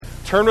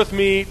turn with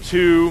me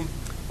to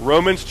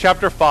Romans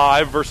chapter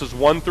 5, verses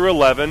 1 through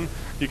 11.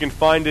 You can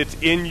find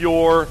it in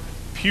your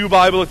Pew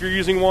Bible if you're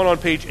using one on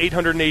page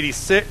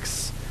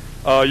 886.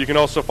 You can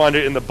also find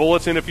it in the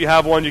bulletin if you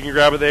have one. You can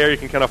grab it there. You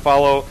can kind of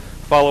follow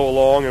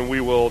along, and we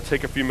will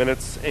take a few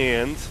minutes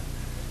and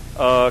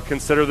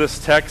consider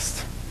this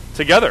text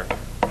together.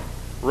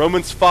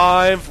 Romans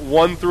 5,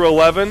 1 through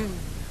 11,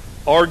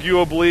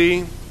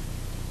 arguably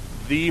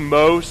the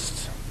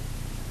most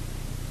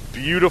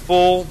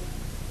beautiful,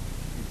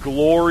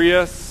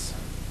 glorious,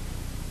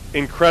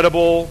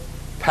 incredible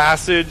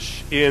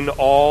passage in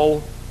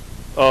all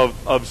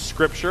of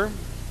Scripture.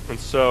 And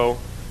so,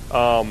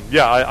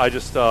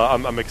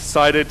 I'm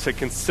excited to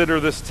consider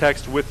this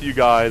text with you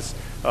guys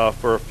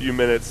for a few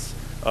minutes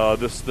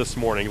this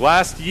morning.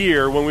 Last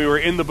year, when we were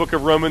in the book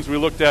of Romans, we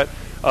looked at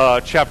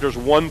chapters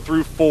 1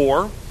 through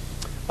 4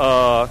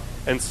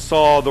 and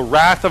saw the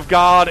wrath of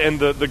God and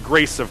the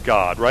grace of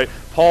God, right?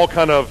 Paul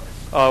kind of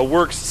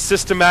works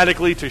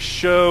systematically to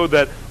show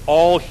that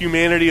all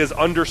humanity is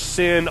under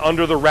sin,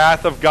 under the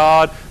wrath of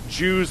God,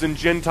 Jews and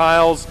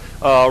Gentiles,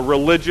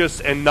 religious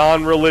and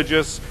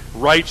non-religious,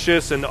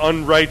 righteous and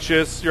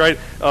unrighteous, right?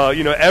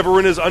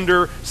 Everyone is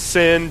under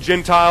sin.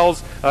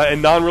 Gentiles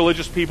and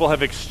non-religious people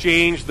have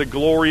exchanged the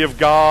glory of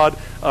God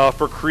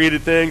for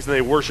created things, and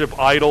they worship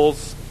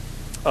idols.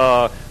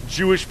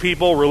 Jewish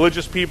people,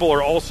 religious people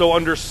are also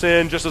under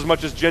sin just as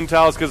much as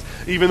Gentiles, because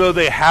even though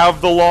they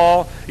have the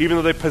law, even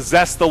though they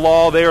possess the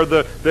law, they are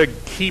the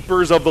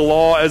keepers of the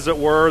law, as it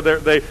were.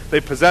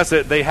 They possess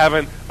it. They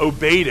haven't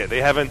obeyed it.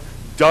 They haven't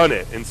done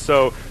it. And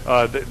so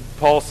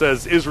Paul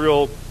says,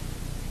 Israel,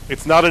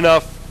 it's not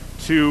enough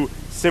to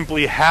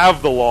simply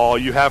have the law.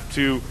 You have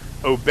to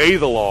obey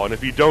the law. And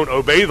if you don't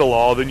obey the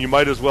law, then you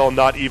might as well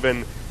not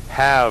even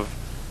have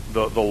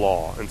the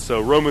law. And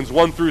so Romans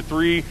 1 through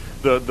 3,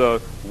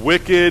 the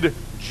wicked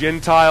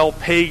Gentile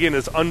pagan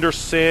is under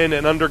sin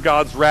and under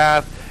God's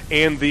wrath,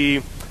 and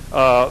the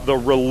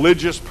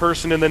religious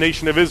person in the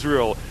nation of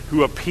Israel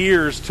who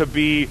appears to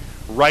be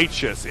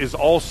righteous is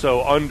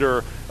also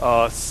under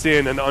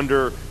sin and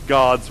under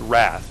God's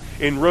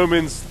wrath. In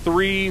Romans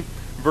 3,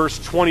 verse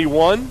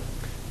 21,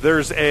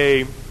 there's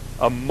a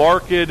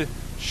marked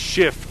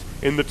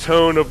shift in the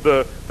tone of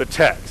the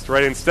text,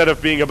 right? Instead of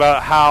being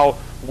about how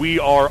we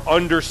are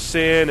under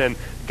sin and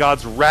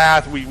God's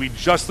wrath, we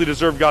justly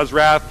deserve God's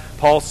wrath,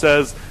 Paul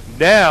says,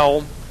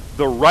 now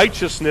the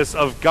righteousness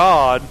of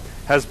God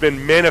has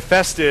been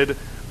manifested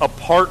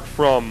apart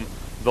from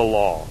the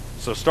law.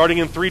 So starting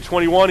in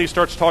 3:21, he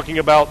starts talking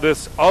about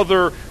this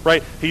other,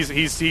 right? He's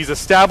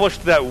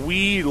established that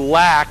we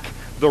lack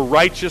the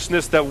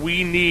righteousness that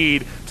we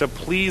need to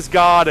please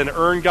God and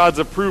earn God's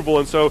approval.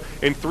 And so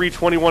in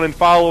 3:21 and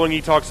following,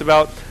 he talks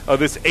about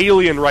this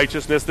alien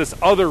righteousness, this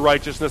other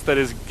righteousness that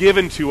is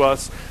given to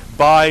us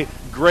by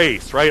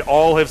grace, right?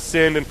 All have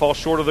sinned and fall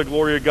short of the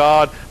glory of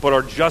God, but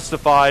are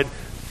justified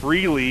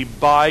freely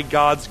by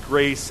God's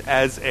grace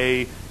as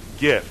a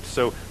gift.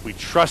 So we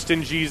trust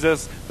in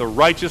Jesus. The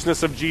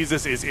righteousness of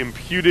Jesus is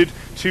imputed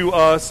to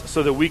us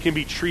so that we can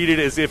be treated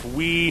as if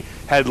we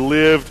had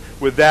lived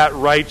with that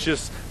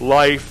righteous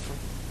life.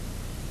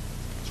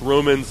 It's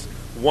Romans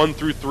 1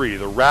 through 3.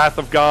 The wrath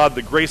of God,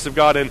 the grace of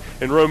God. And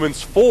in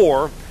Romans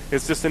 4,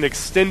 it's just an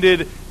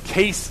extended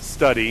case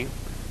study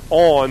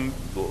on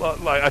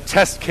a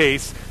test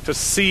case to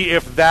see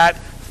if that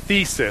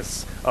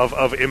thesis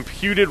of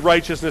imputed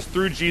righteousness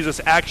through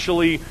Jesus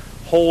actually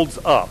holds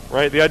up,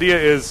 right? The idea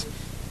is,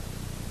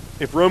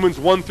 if Romans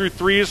 1 through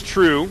 3 is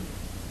true,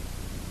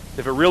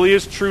 if it really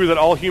is true that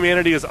all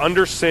humanity is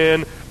under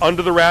sin,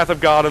 under the wrath of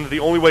God, and that the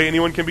only way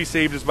anyone can be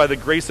saved is by the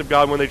grace of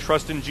God when they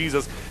trust in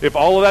Jesus, if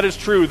all of that is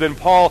true, then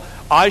Paul,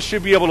 I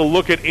should be able to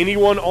look at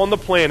anyone on the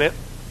planet,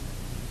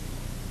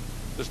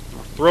 just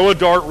throw a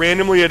dart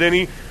randomly at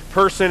any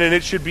person, and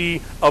it should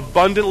be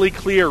abundantly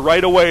clear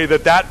right away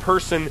that that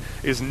person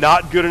is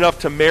not good enough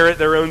to merit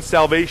their own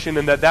salvation,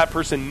 and that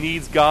person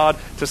needs God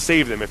to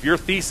save them. If your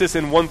thesis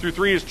in 1 through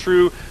 3 is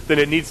true, then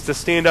it needs to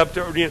stand up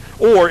to,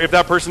 or if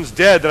that person's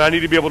dead, then I need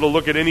to be able to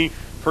look at any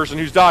person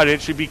who's died, and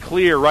it should be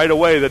clear right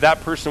away that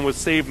that person was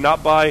saved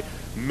not by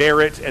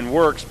merit and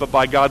works, but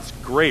by God's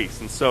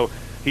grace. And so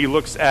he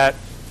looks at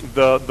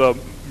the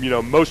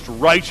most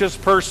righteous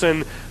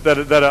person that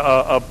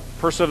a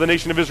person of the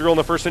nation of Israel in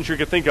the first century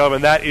could think of,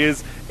 and that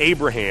is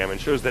Abraham,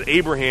 and shows that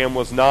Abraham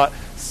was not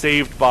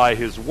saved by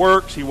his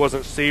works. He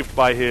wasn't saved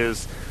by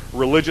his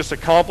religious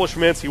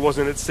accomplishments. He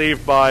wasn't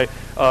saved by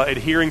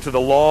adhering to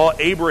the law.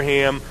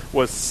 Abraham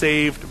was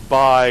saved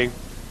by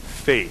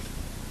faith.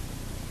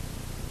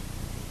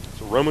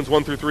 So Romans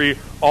 1 through 3,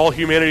 all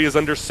humanity is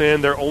under sin.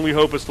 Their only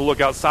hope is to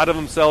look outside of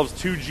themselves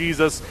to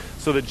Jesus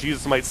so that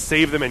Jesus might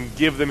save them and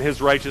give them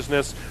his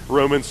righteousness.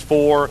 Romans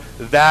 4,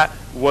 that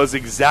was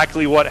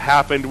exactly what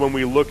happened when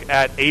we look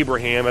at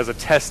Abraham as a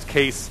test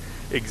case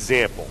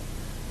example.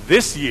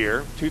 This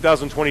year,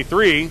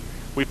 2023,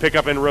 we pick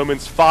up in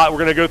Romans 5. We're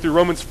going to go through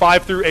Romans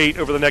 5 through 8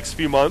 over the next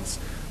few months.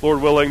 Lord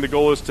willing, the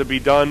goal is to be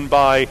done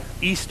by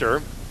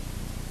Easter.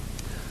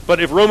 But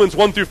if Romans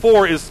 1 through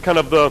 4 is kind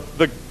of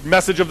the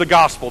message of the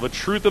gospel, the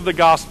truth of the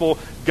gospel,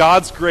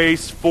 God's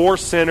grace for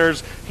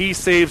sinners, he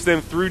saves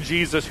them through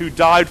Jesus who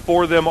died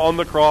for them on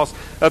the cross.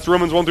 That's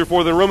Romans 1 through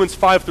 4. Then Romans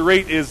 5 through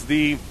 8 is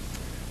the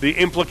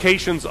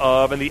implications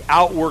of and the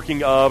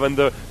outworking of and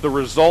the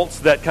results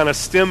that kind of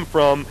stem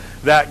from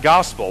that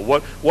gospel.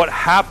 What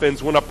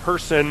happens when a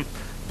person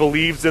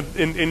believes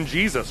in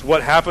Jesus?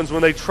 What happens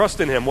when they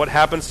trust in him? What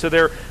happens to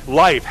their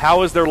life?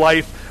 How is their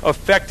life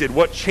affected?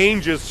 What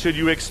changes should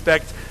you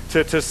expect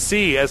to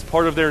see as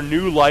part of their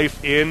new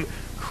life in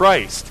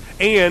Christ?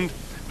 And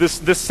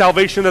this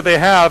salvation that they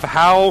have,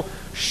 how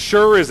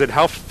sure is it?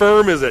 How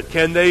firm is it?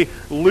 Can they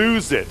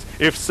lose it?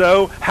 If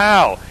so,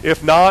 how?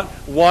 If not,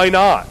 why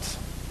not?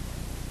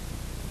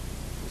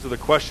 These are the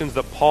questions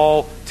that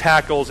Paul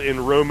tackles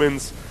in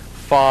Romans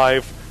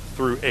 5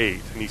 through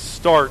 8. And he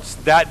starts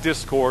that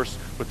discourse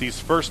with these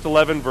first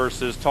 11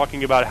 verses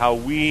talking about how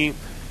we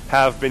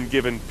have been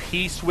given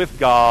peace with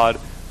God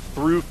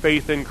through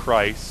faith in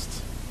Christ,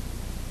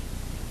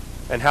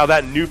 and how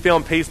that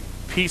newfound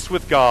peace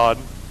with God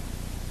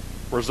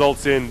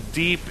results in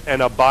deep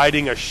and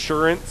abiding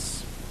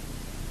assurance,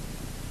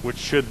 which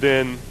should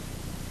then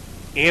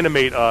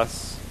animate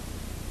us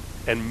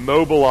and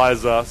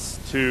mobilize us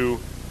to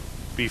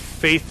be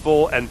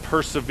faithful and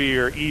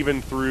persevere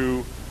even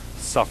through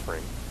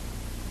suffering.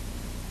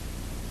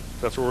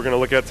 That's what we're going to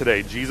look at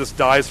today. Jesus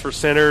dies for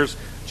sinners.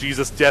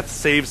 Jesus' death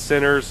saves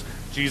sinners.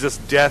 Jesus'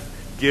 death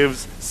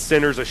gives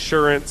sinners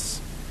assurance.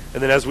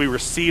 And then as we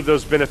receive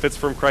those benefits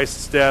from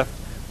Christ's death,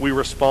 we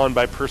respond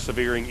by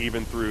persevering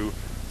even through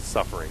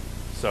suffering.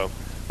 So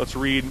let's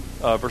read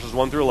verses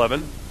 1 through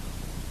 11,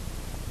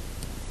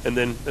 and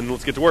then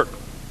let's get to work.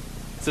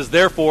 It says,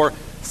 "Therefore,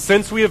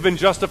 since we have been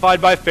justified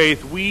by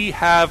faith, we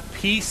have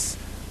peace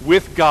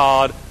with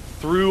God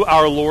through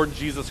our Lord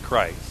Jesus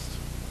Christ.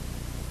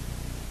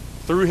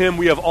 Through him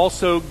we have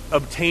also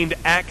obtained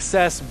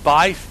access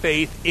by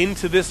faith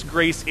into this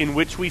grace in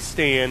which we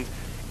stand,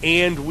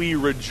 and we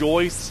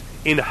rejoice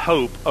in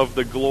hope of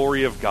the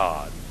glory of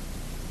God.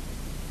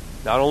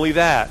 Not only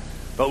that,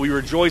 but we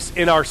rejoice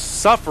in our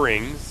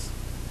sufferings,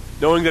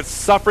 knowing that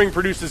suffering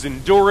produces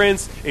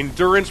endurance,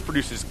 endurance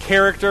produces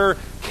character,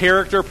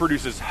 character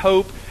produces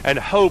hope, and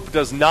hope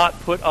does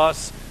not put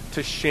us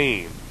to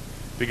shame,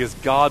 because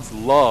God's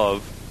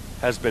love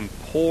has been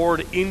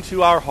poured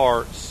into our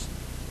hearts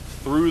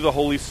through the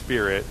Holy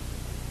Spirit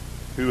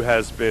who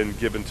has been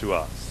given to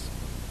us.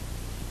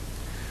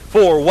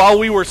 For while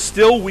we were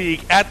still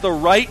weak, at the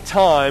right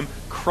time,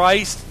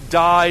 Christ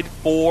died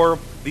for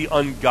the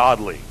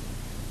ungodly.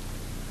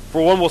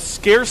 For one will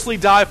scarcely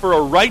die for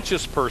a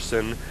righteous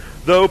person,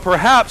 though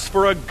perhaps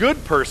for a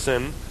good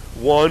person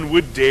one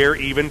would dare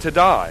even to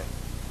die.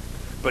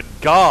 But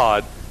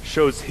God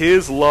shows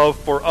his love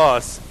for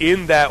us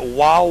in that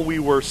while we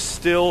were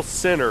still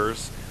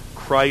sinners,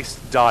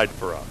 Christ died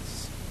for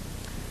us.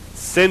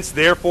 Since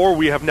therefore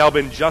we have now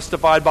been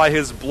justified by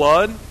his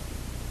blood,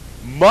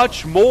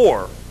 much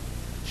more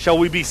shall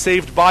we be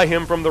saved by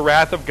him from the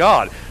wrath of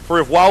God. For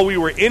if while we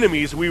were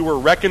enemies we were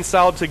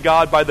reconciled to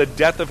God by the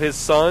death of his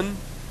Son,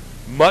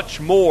 much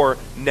more,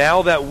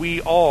 now that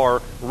we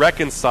are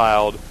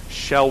reconciled,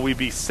 shall we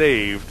be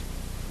saved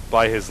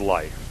by his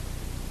life.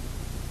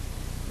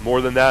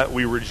 More than that,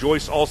 we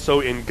rejoice also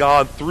in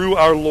God through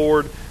our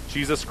Lord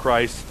Jesus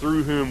Christ,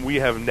 through whom we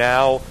have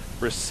now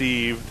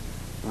received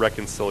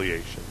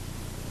reconciliation."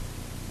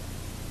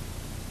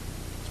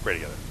 Let's pray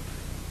together.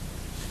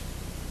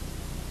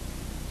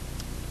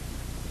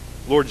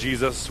 Lord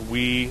Jesus,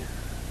 we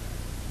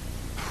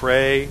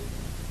pray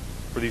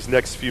for these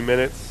next few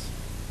minutes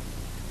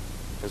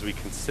as we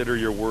consider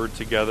your word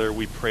together.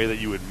 We pray that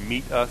you would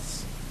meet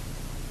us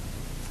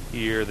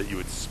here, that you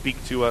would speak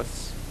to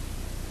us.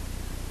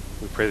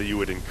 We pray that you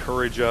would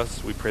encourage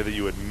us. We pray that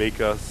you would make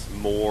us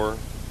more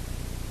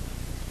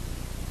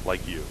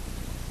like you.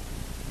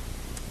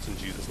 It's in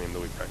Jesus' name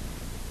that we pray.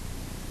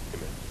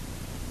 Amen.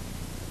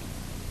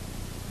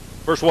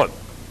 Verse 1.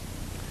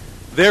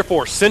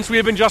 "Therefore, since we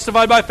have been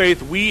justified by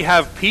faith, we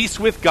have peace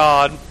with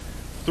God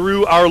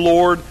through our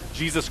Lord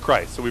Jesus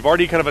Christ." So we've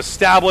already kind of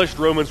established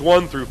Romans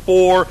 1 through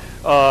 4.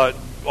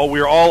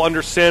 We are all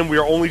under sin. We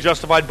are only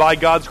justified by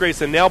God's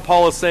grace. And now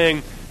Paul is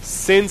saying,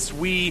 since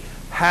we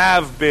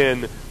have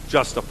been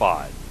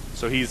justified.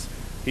 So he's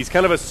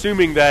kind of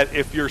assuming that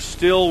if you're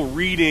still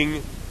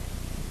reading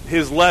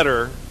his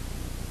letter,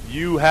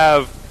 you're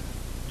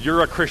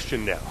a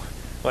Christian now.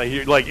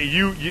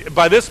 You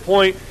by this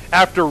point,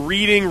 after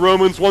reading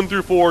Romans 1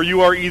 through 4,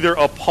 you are either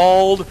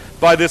appalled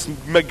by this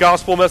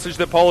gospel message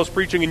that Paul is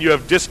preaching and you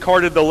have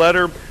discarded the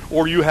letter,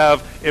 or you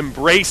have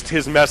embraced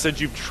his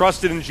message, you've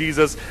trusted in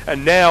Jesus,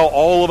 and now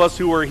all of us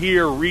who are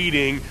here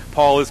reading,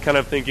 Paul is kind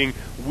of thinking,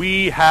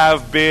 we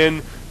have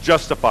been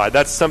justified.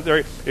 That's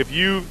something. If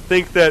you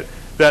think that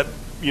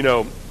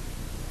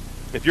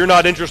if you're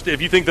not interested,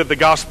 if you think that the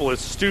gospel is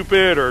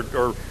stupid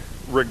or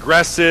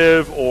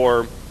regressive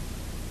or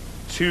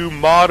too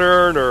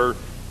modern or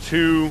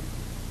too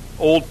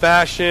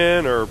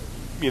old-fashioned or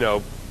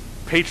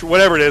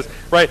whatever it is,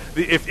 right?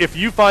 If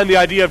you find the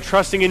idea of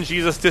trusting in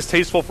Jesus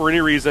distasteful for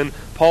any reason,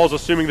 Paul's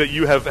assuming that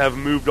you have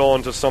moved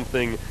on to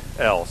something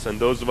else. And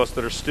those of us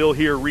that are still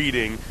here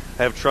reading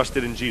have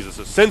trusted in Jesus.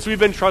 So since we've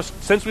been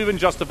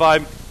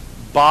justified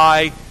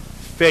by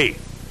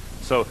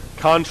faith. So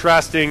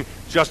contrasting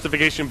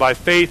justification by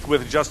faith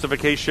with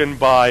justification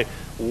by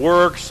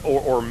works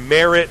or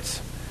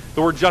merit.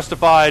 The word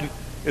justified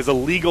is a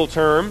legal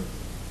term.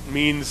 It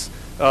means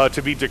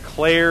to be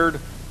declared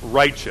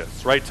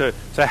righteous, right?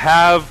 To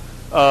have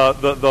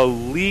the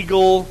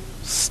legal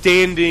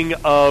standing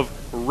of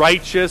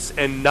righteous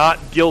and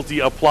not guilty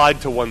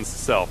applied to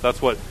oneself.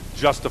 That's what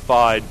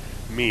justified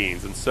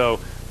means. And so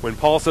when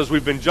Paul says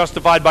we've been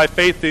justified by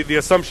faith, the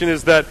assumption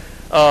is that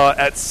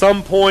at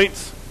some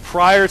point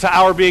prior to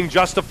our being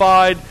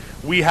justified,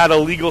 we had a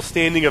legal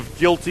standing of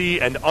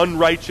guilty and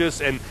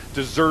unrighteous and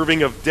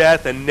deserving of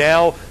death. And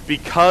now,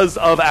 because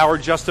of our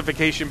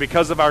justification,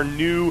 because of our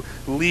new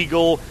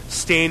legal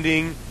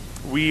standing,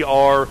 we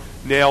are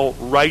now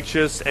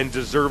righteous and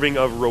deserving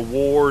of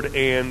reward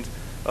and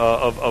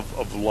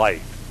of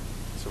life.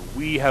 So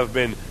we have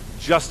been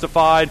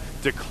justified,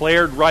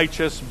 declared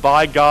righteous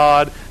by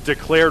God,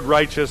 declared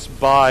righteous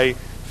by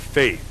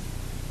faith.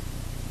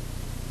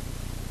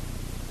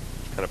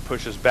 Kind of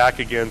pushes back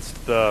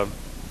against the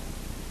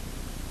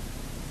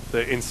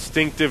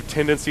instinctive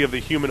tendency of the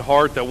human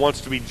heart that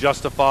wants to be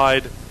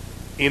justified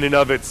in and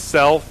of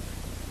itself.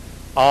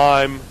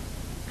 I'm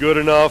good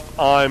enough,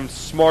 I'm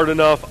smart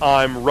enough,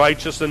 I'm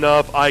righteous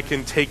enough, I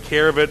can take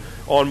care of it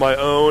on my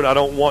own. I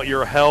don't want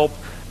your help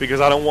because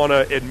I don't want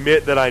to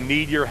admit that I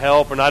need your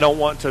help, and I don't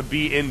want to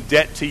be in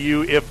debt to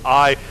you if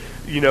I,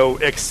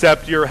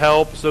 accept your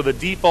help. So the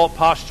default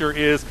posture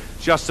is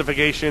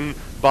justification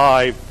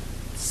by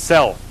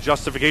self,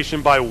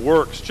 justification by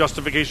works,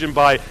 justification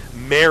by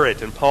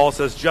merit. And Paul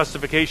says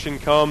justification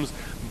comes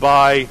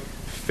by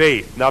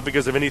faith, not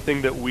because of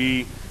anything that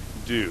we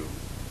do.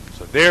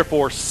 So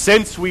therefore,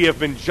 since we have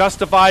been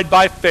justified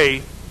by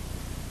faith,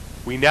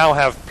 we now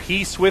have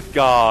peace with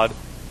God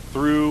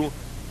through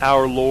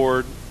our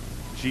Lord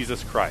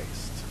Jesus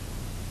Christ.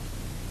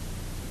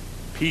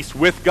 Peace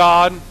with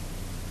God,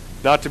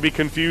 not to be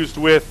confused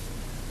with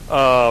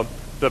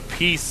the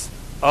peace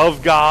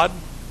of God.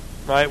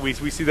 Right? We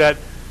see that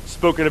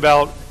spoken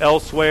about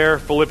elsewhere.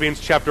 Philippians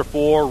chapter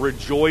 4,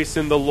 rejoice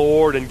in the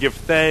Lord and give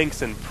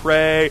thanks and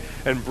pray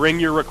and bring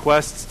your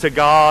requests to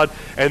God.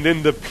 And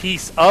then the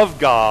peace of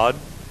God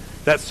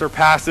that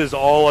surpasses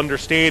all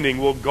understanding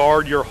will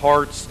guard your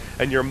hearts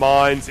and your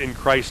minds in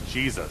Christ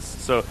Jesus.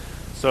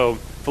 So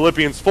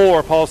Philippians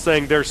 4, Paul's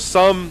saying there's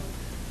some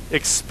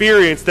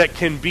experience that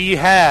can be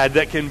had,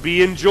 that can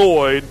be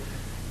enjoyed,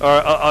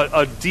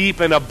 a deep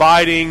and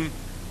abiding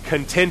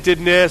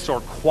contentedness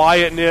or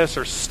quietness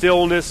or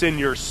stillness in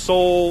your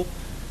soul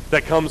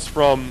that comes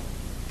from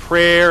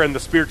prayer and the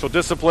spiritual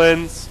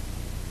disciplines.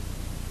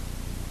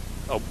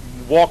 A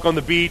walk on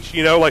the beach,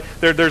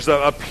 there's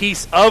a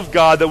peace of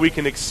God that we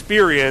can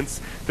experience,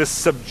 this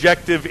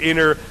subjective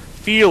inner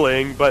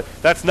feeling, but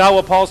that's not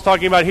what Paul's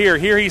talking about here.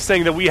 Here he's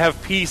saying that we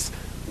have peace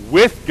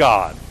with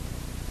God,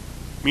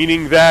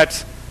 meaning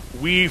that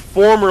we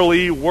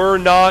formerly were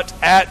not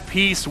at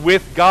peace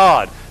with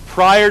God.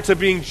 Prior to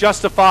being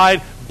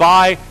justified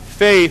by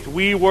faith,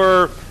 we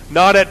were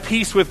not at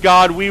peace with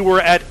God. We were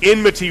at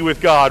enmity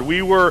with God.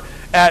 We were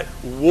at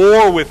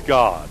war with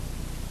God.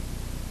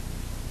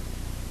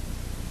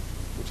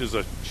 Which is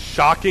a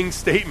shocking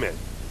statement.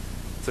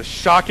 It's a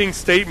shocking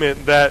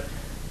statement that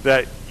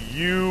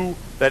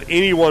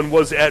anyone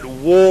was at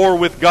war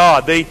with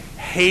God. They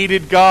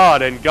hated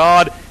God, and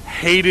God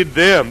hated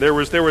them. There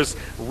was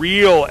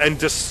real and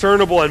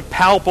discernible and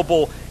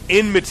palpable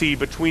enmity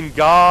between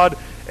God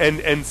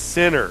and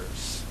sinners.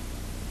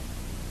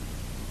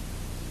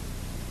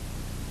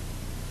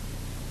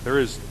 There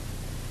is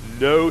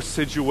no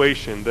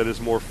situation that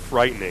is more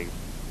frightening,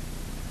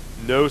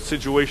 no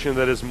situation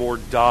that is more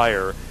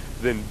dire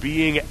than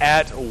being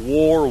at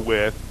war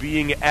with,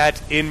 being at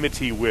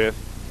enmity with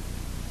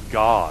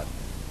God,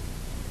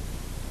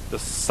 the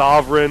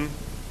sovereign,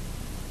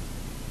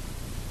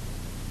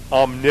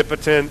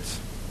 omnipotent,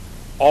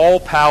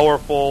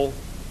 all-powerful,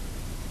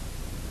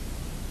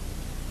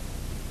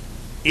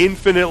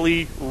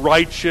 infinitely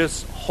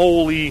righteous,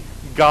 holy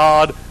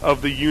God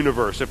of the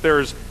universe. If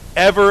there is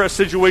ever a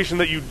situation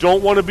that you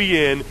don't want to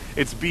be in,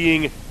 it's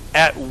being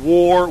at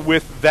war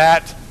with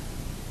that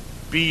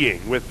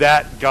being, with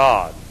that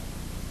God.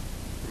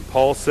 And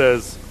Paul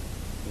says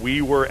we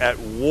were at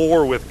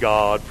war with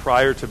God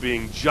prior to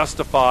being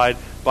justified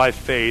by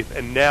faith,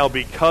 and now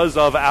because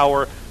of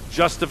our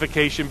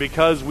justification,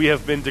 because we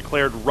have been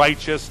declared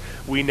righteous,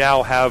 we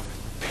now have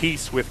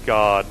peace with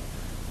God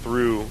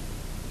through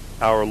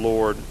our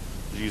Lord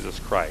Jesus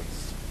Christ.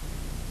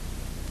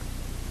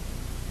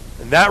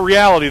 And that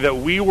reality that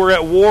we were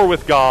at war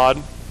with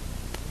God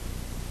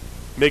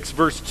makes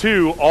verse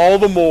 2 all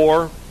the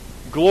more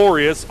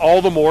glorious,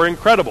 all the more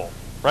incredible,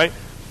 right?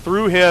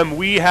 Through him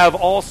we have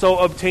also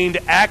obtained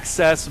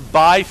access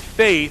by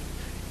faith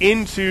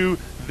into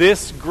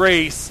this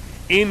grace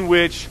in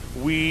which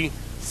we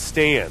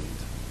stand.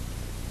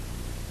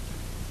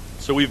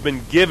 So we've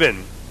been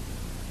given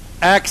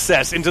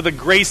access into the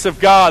grace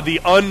of God,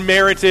 the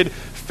unmerited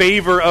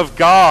favor of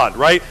God,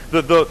 right?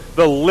 The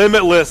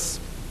limitless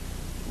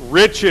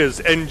riches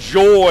and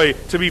joy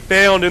to be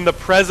found in the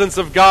presence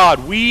of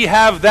God. We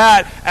have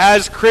that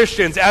as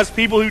Christians, as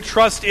people who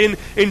trust in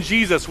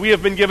Jesus. We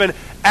have been given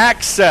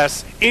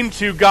access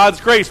into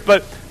God's grace.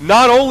 But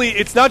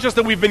it's not just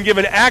that we've been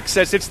given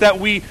access, it's that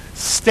we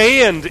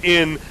stand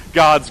in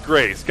God's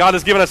grace. God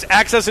has given us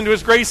access into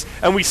His grace,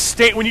 and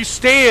when you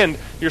stand,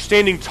 you're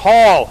standing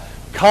tall,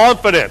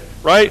 confident,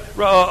 right?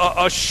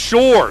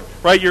 Assured,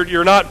 right?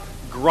 You're not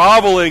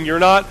groveling, you're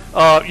not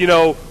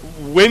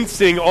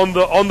wincing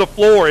on the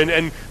floor.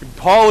 And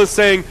Paul is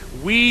saying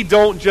we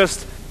don't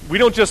just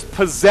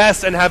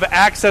possess and have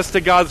access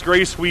to God's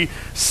grace, we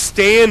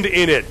stand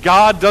in it.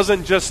 God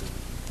doesn't just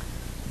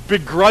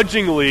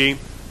begrudgingly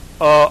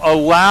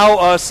allow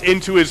us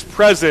into His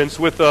presence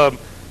with a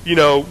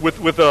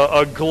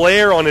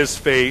glare on His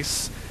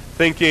face,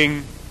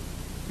 thinking,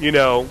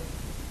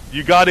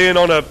 you got in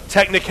on a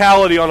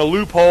technicality, on a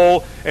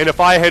loophole, and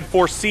if I had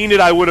foreseen it,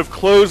 I would have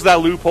closed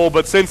that loophole,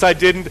 but since I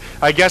didn't,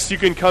 I guess you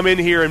can come in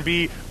here and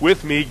be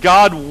with me.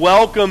 God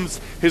welcomes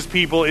His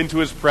people into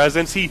His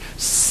presence. He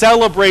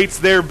celebrates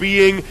their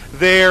being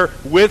there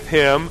with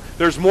Him.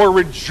 There's more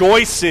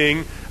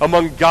rejoicing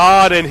among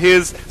God and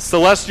His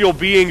celestial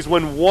beings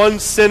when one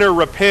sinner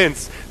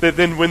repents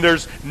than when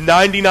there's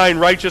 99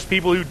 righteous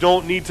people who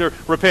don't need to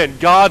repent.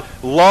 God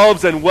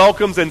loves and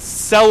welcomes and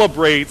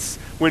celebrates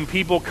when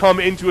people come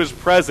into His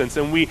presence,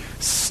 and we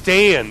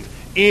stand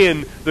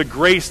in the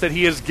grace that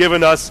He has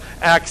given us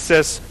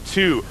access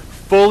to,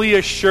 fully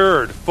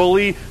assured,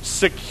 fully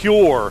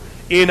secure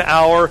in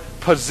our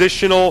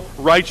positional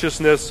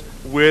righteousness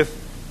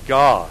with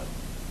God.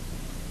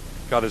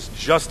 God has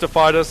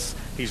justified us,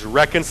 He's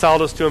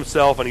reconciled us to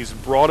Himself, and He's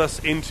brought us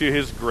into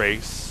His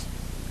grace.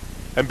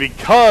 And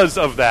because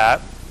of that,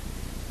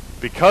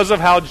 because of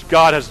how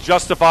God has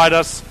justified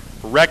us,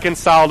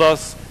 reconciled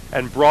us,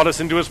 and brought us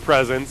into His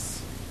presence,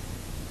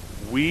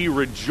 we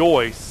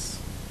rejoice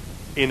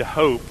in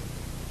hope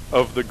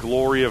of the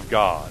glory of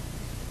God.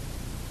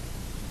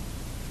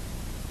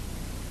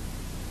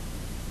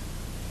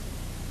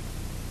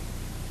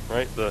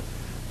 Right? The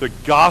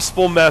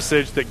gospel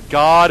message that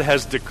God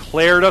has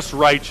declared us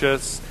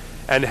righteous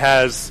and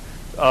has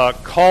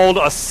called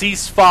a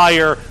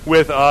ceasefire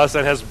with us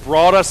and has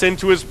brought us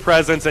into His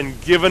presence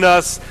and given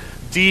us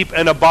deep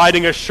and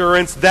abiding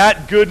assurance.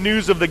 That good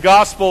news of the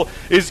gospel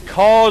is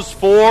cause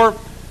for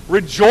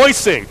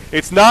rejoicing.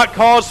 It's not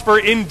cause for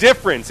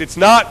indifference. It's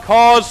not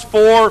cause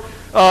for,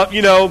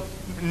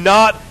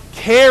 not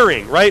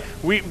caring, right?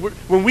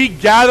 When we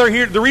gather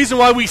here, the reason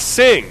why we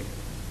sing,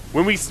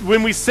 when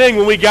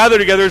we gather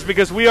together is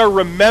because we are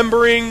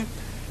remembering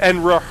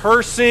and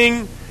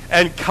rehearsing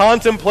and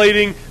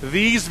contemplating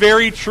these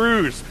very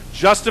truths: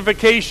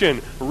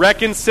 justification,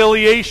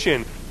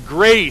 reconciliation,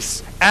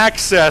 grace,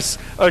 access,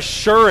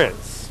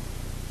 assurance.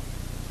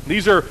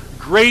 These are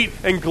great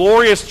and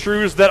glorious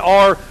truths that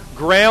are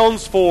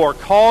grounds for,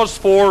 cause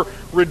for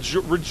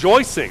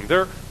rejoicing.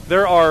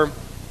 There are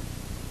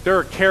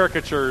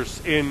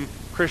caricatures in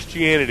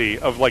Christianity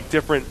of like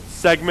different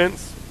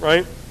segments,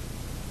 right?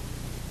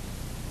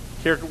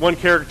 One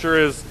caricature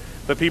is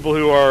the people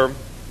who are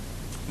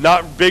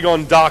not big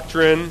on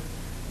doctrine,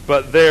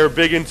 but they're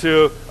big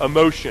into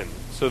emotion.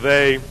 So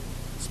they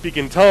speak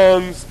in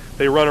tongues,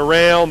 they run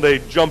around, they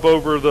jump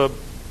over the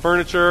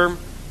furniture,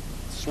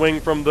 swing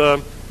from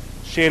the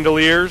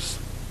chandeliers,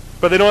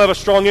 but they don't have a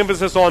strong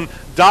emphasis on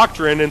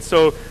doctrine, and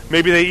so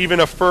maybe they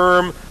even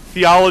affirm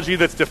theology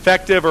that's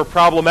defective or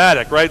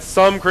problematic, right?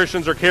 Some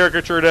Christians are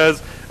caricatured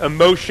as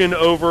emotion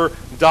over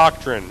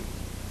doctrine.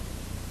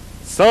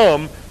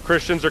 Some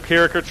Christians are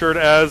caricatured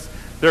as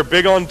they're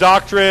big on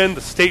doctrine,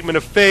 the statement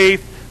of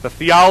faith, the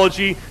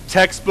theology,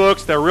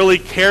 textbooks. They're really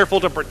careful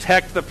to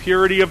protect the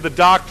purity of the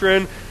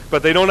doctrine,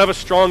 but they don't have a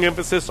strong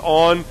emphasis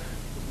on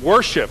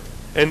worship,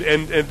 and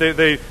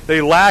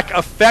they lack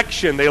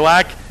affection, they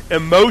lack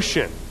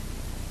emotion.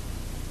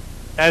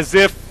 As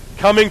if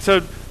coming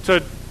to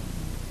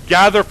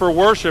gather for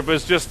worship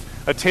is just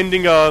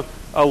attending a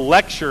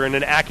lecture in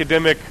an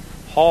academic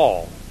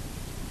hall.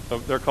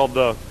 They're called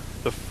the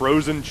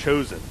frozen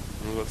chosen,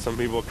 what some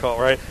people call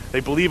it, right? They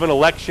believe in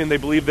election. They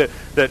believe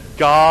that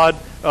God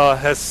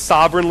has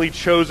sovereignly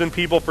chosen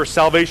people for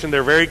salvation.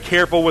 They're very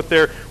careful with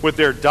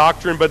their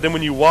doctrine, but then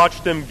when you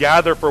watch them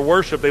gather for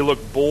worship, they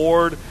look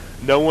bored.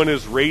 No one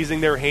is raising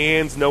their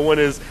hands. No one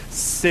is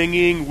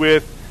singing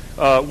with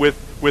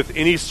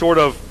any sort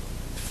of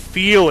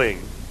feeling.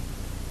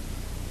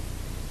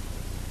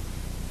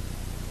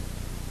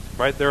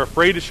 Right? They're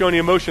afraid to show any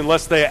emotion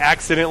lest they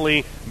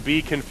accidentally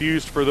be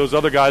confused for those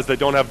other guys that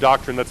don't have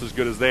doctrine that's as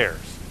good as theirs.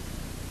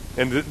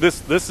 And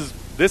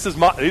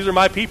these are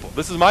my people.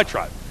 This is my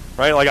tribe.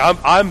 Right? Like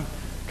I'm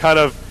kind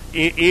of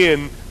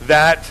in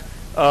that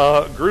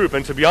group,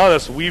 and to be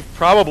honest, we've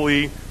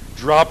probably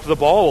dropped the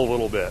ball a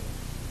little bit.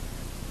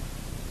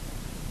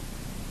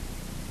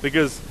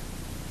 Because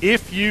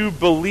if you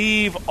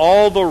believe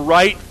all the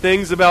right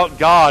things about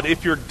God,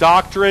 if your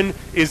doctrine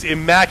is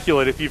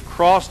immaculate, if you've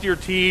crossed your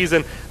T's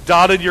and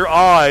dotted your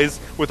I's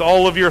with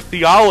all of your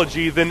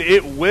theology, then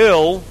it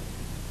will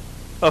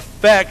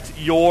affect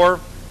your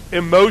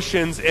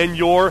emotions and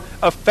your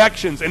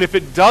affections. And if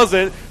it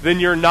doesn't, then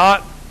you're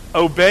not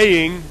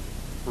obeying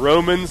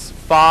Romans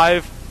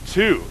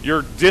 5:2.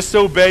 You're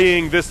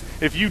disobeying this.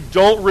 If you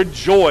don't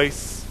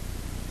rejoice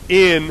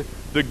in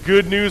the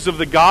good news of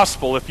the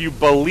gospel, if you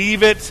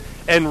believe it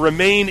and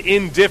remain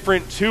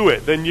indifferent to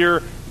it, then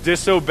you're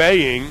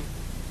disobeying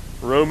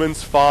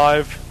Romans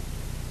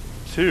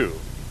 5:2.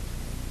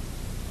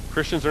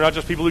 Christians are not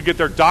just people who get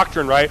their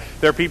doctrine right,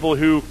 they're people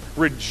who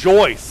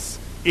rejoice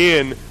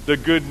in the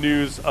good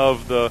news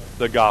of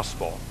the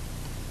gospel.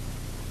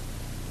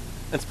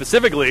 And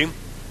specifically,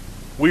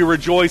 we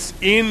rejoice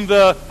in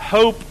the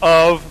hope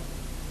of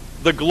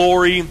the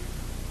glory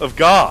of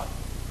God.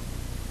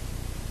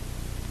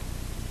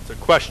 It's a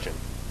question.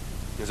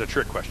 It's a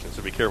trick question,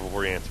 so be careful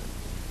before you answer.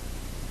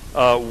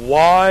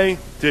 Why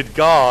did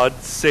God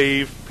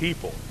save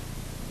people?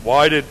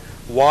 Why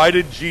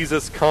did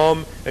Jesus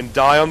come and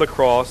die on the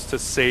cross to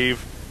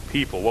save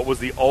people? What was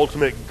the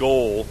ultimate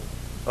goal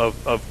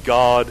of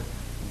God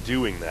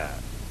doing that?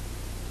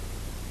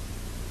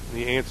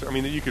 The answer,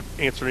 you could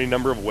answer any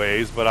number of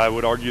ways, but I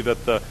would argue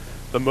that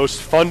the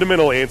most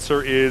fundamental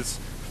answer is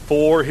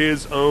for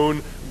his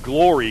own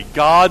glory.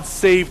 God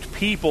saved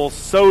people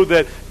so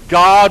that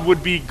God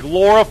would be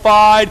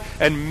glorified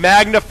and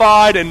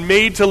magnified and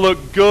made to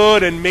look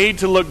good and made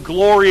to look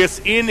glorious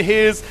in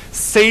his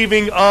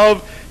saving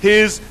of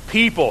his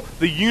people.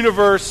 The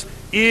universe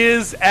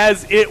is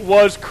as it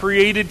was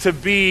created to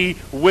be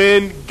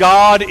when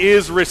God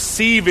is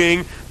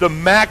receiving the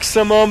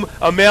maximum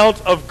amount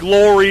of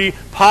glory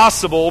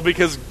possible,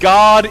 because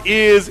God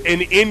is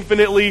an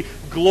infinitely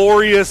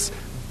glorious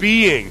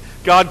being.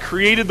 God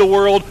created the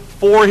world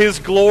for his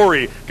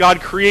glory.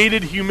 God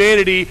created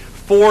humanity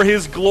for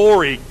his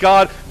glory.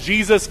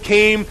 Jesus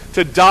came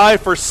to die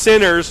for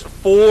sinners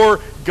for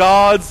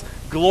God's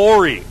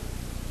glory.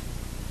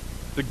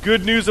 The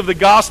good news of the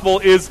gospel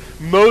is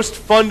most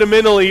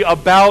fundamentally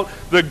about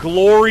the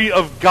glory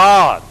of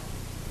God.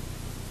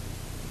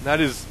 And that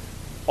is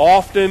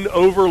often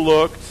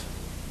overlooked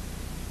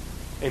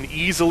and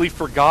easily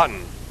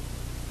forgotten.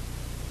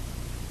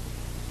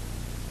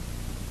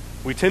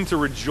 We tend to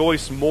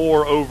rejoice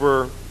more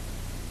over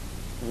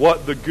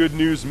what the good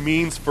news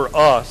means for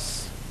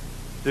us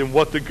than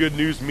what the good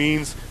news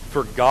means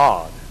for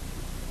God.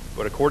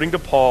 But according to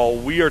Paul,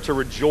 we are to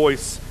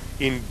rejoice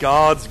in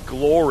God's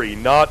glory,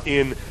 not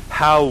in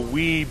how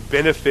we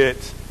benefit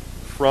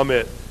from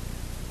it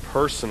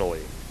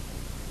personally.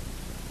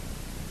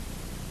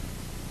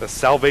 The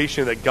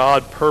salvation that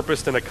God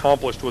purposed and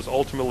accomplished was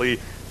ultimately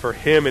for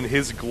him and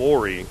his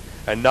glory,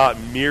 and not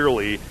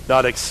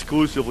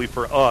exclusively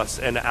for us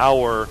and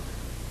our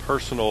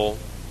personal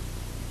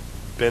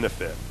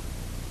benefit.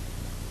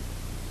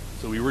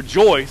 So we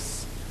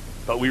rejoice,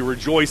 but we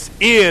rejoice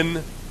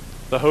in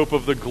the hope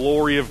of the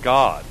glory of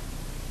God.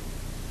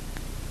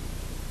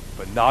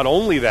 But not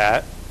only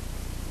that,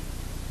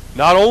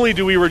 not only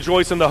do we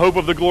rejoice in the hope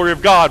of the glory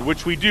of God,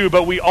 which we do,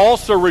 but we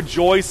also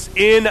rejoice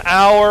in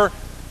our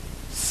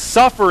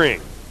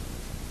suffering.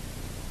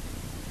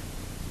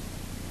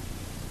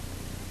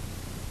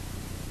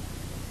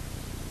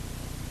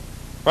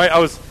 Right? I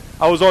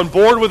was on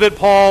board with it,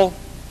 Paul.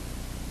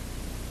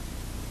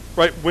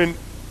 Right? When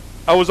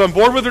I was on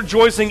board with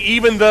rejoicing,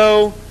 even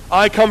though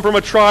I come from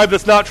a tribe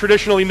that's not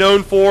traditionally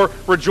known for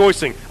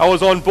rejoicing. I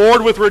was on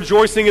board with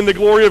rejoicing in the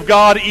glory of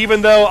God,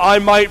 even though I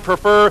might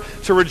prefer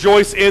to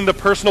rejoice in the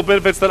personal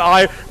benefits that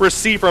I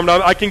receive from it.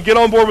 I can get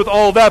on board with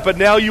all of that, but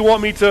now you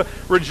want me to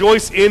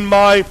rejoice in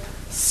my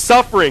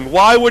suffering.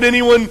 Why would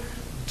anyone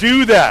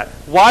do that?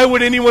 Why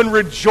would anyone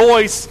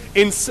rejoice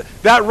in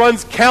that?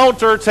 Runs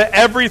counter to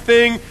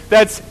everything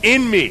that's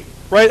in me,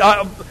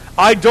 right?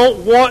 I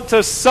don't want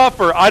to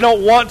suffer. I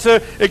don't want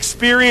to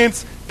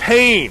experience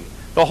pain.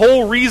 The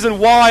whole reason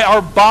why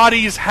our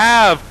bodies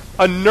have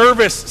a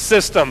nervous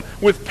system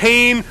with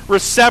pain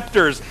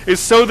receptors is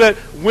so that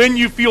when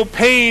you feel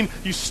pain,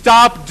 you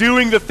stop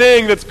doing the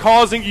thing that's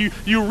causing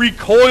you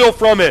recoil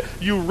from it.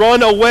 You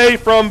run away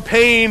from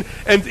pain,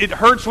 and it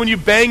hurts when you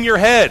bang your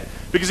head.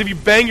 Because if you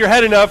bang your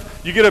head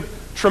enough, you get a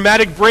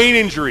traumatic brain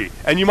injury,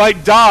 and you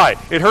might die.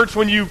 It hurts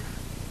when you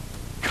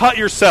cut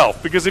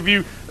yourself, because if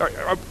you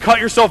cut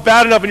yourself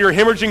bad enough and you're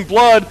hemorrhaging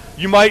blood,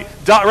 you might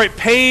die. Right?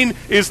 Pain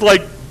is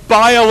like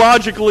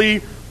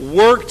biologically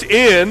worked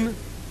in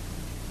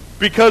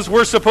because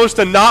we're supposed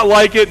to not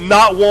like it,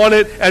 not want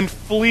it, and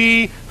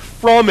flee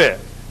from it.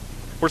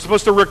 We're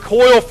supposed to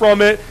recoil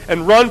from it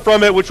and run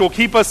from it, which will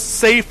keep us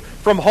safe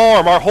from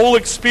harm. Our whole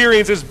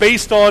experience is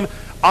based on,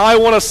 I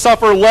want to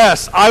suffer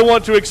less. I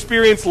want to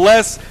experience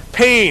less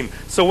pain.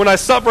 So when I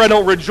suffer, I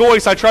don't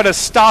rejoice. I try to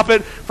stop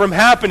it from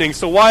happening.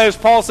 So why is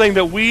Paul saying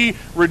that we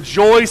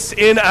rejoice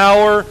in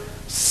our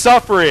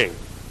suffering?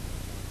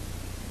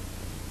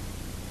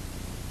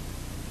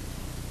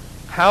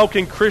 How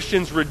can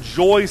Christians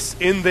rejoice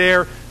in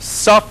their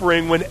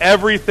suffering when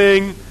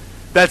everything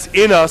that's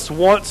in us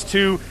wants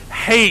to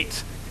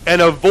hate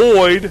and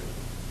avoid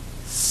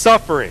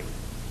suffering?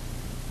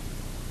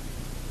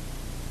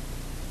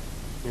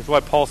 Here's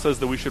why Paul says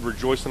that we should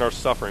rejoice in our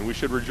suffering. We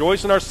should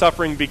rejoice in our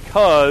suffering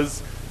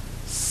because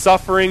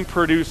suffering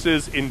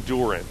produces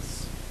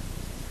endurance.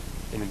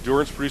 And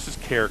endurance produces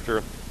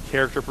character.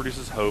 Character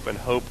produces hope, and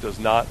hope does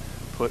not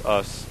put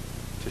us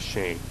to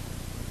shame.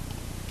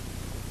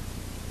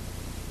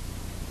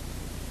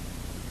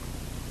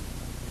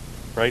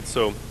 Right?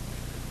 So,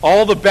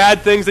 all the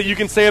bad things that you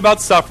can say about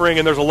suffering,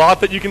 and there's a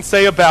lot that you can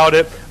say about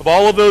it, of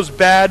all of those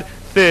bad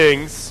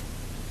things,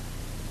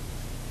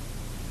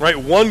 right?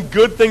 One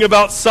good thing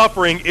about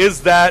suffering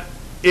is that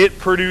it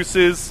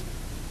produces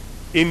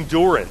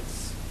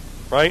endurance,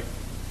 right?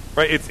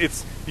 Right?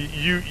 It's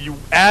you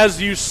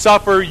as you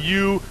suffer,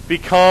 you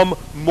become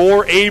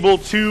more able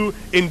to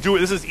endure.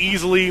 This is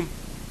easily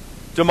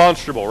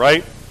demonstrable,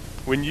 right?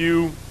 When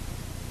you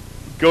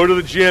go to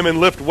the gym and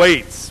lift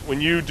weights, when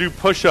you do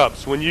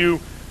push-ups, when you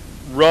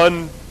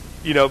run,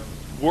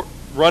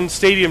 run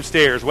stadium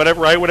stairs, whatever,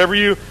 right? Whatever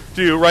you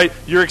do, right?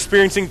 You're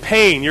experiencing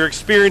pain. You're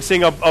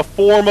experiencing a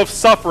form of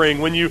suffering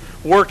when you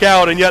work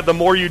out, and yet the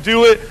more you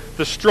do it,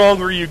 the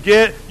stronger you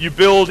get. You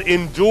build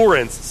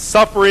endurance.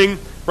 Suffering,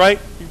 right?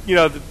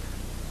 The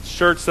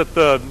shirts that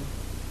the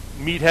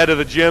meathead of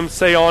the gym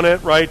say on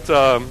it, right?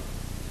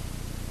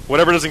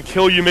 Whatever doesn't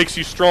kill you makes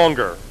you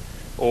stronger.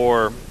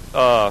 Or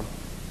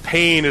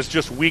pain is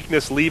just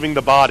weakness leaving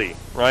the body,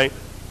 right?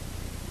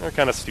 They're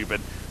kind of stupid.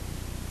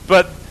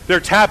 But they're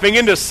tapping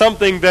into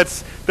something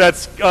that's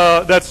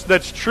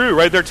true,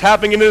 right? They're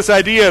tapping into this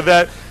idea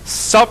that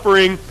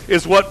suffering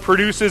is what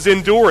produces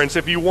endurance.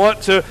 If you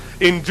want to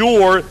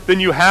endure, then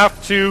you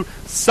have to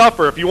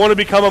suffer. If you want to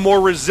become a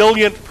more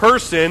resilient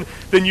person,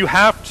 then you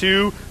have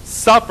to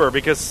suffer,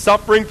 because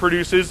suffering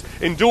produces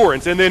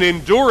endurance, and then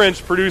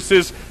endurance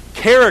produces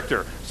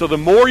character. So the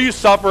more you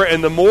suffer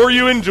and the more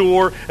you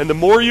endure and the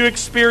more you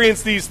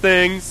experience these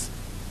things,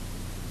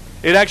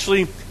 it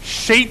actually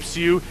shapes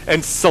you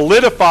and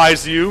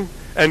solidifies you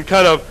and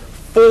kind of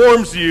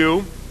forms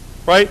you,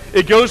 right?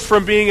 It goes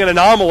from being an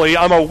anomaly,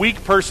 I'm a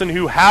weak person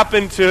who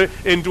happened to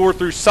endure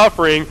through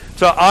suffering,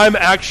 to I'm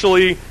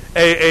actually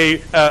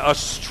a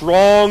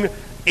strong,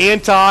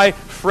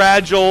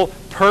 anti-fragile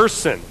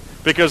person.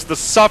 Because the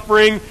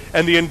suffering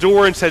and the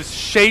endurance has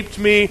shaped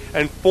me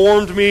and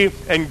formed me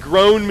and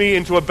grown me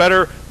into a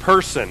better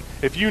person.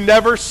 If you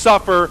never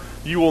suffer,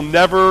 you will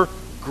never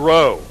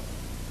grow.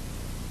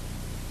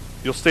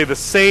 You'll stay the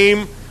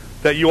same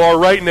that you are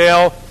right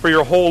now for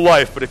your whole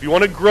life. But if you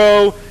want to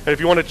grow, and if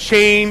you want to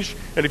change,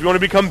 and if you want to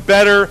become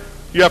better,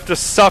 you have to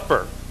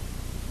suffer.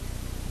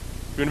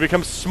 If you want to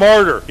become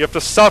smarter, you have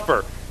to suffer.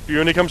 If you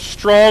want to become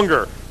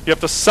stronger, you have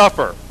to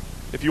suffer.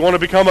 If you want to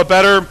become a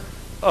better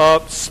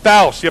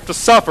spouse, you have to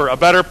suffer. A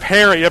better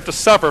parent, you have to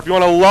suffer. If you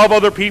want to love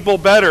other people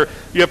better,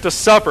 you have to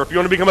suffer. If you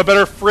want to become a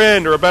better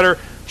friend or a better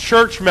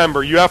church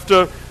member, you have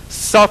to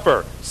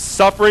suffer.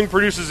 Suffering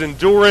produces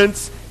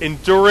endurance.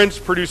 Endurance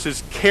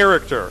produces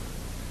character.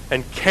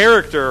 And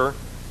character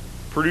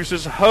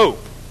produces hope.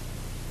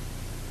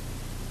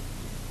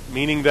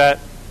 Meaning that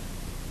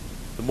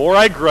the more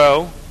I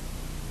grow,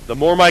 the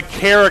more my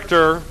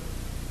character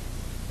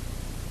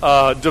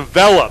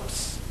develops.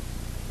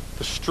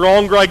 The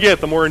stronger I get,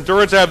 the more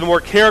endurance I have, the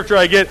more character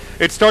I get,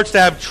 it starts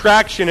to have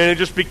traction, and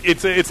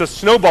it's a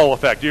snowball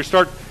effect.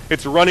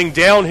 It's running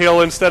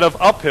downhill instead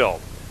of uphill,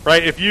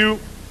 right? If you,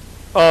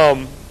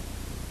 right,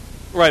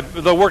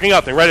 the working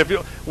out thing, right? If you,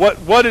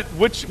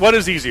 what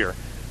is easier?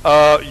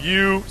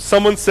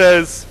 Someone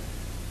says,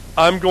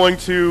 I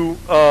want you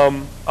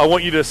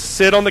to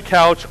sit on the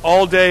couch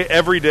all day,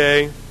 every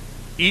day,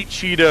 eat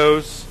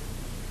Cheetos,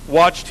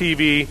 watch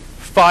TV,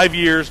 5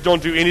 years,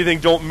 don't do anything,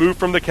 don't move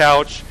from the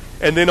couch.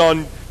 And then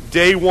on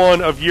day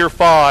 1 of year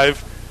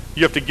 5,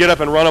 you have to get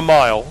up and run a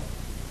mile.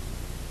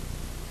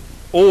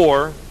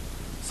 Or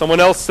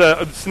someone else,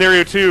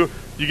 scenario 2,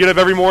 you get up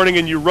every morning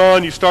and you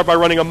run. You start by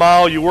running a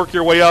mile. You work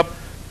your way up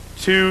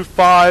 2,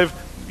 5.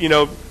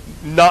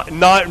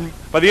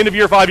 By the end of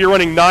year 5, you're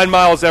running 9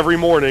 miles every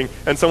morning.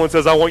 And someone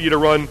says, I want you to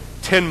run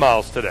 10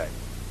 miles today.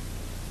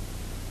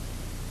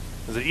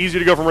 Is it easier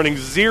to go from running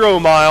 0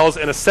 miles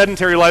in a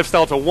sedentary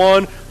lifestyle to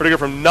 1, or to go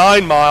from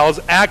 9 miles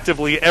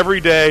actively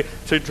every day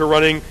to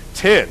running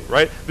 10,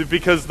 right?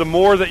 Because the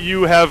more that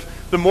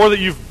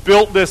you've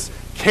built this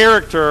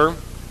character,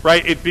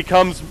 right, it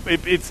becomes,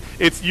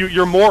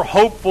 you're more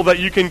hopeful that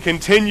you can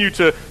continue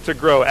to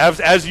grow.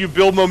 As you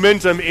build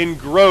momentum in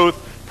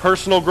growth,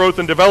 personal growth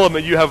and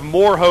development, you have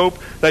more hope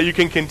that you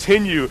can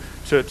continue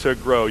to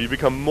grow. You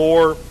become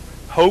more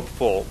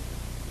hopeful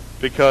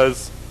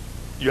because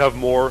you have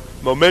more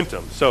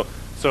momentum. So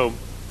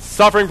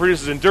suffering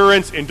produces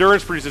endurance,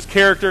 endurance produces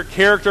character,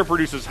 character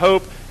produces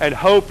hope, and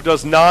hope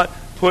does not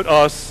put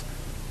us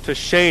to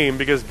shame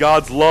because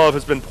God's love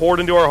has been poured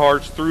into our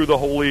hearts through the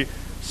Holy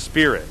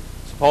Spirit.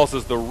 So Paul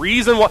says the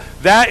reason why,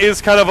 that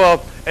is kind of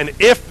an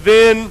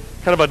if-then,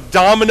 kind of a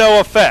domino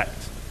effect.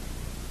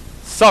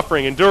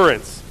 Suffering,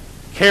 endurance,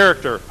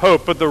 character,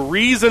 hope. But the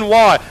reason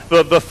why,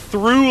 the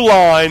through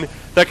line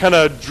that kind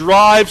of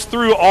drives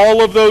through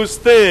all of those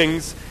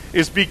things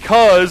is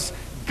because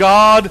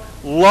God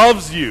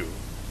loves you,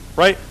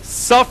 right?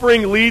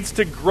 Suffering leads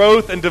to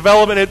growth and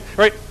development,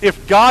 right?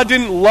 If God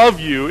didn't love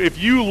you, if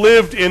you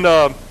lived in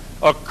a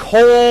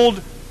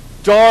cold,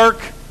 dark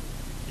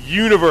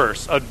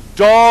universe, a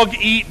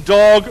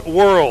dog-eat-dog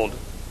world,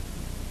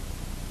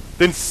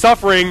 then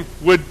suffering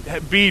would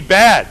be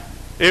bad.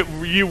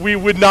 We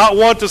would not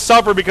want to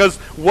suffer because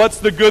what's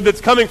the good that's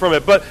coming from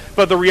it? But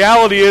the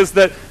reality is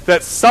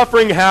that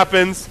suffering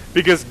happens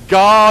because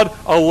God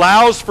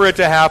allows for it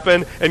to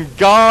happen, and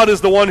God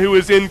is the one who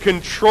is in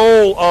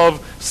control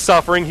of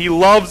suffering. He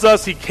loves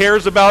us. He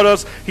cares about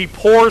us. He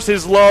pours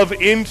His love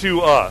into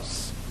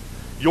us.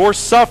 Your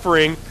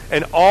suffering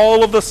and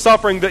all of the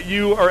suffering that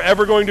you are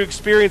ever going to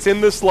experience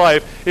in this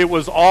life, it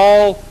was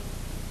all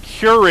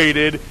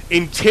curated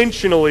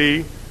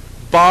intentionally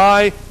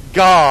by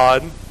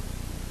God,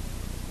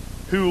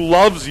 who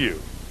loves you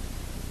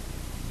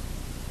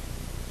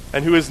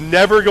and who is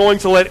never going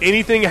to let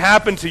anything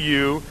happen to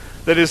you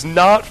that is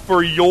not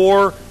for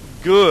your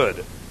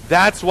good.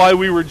 That's why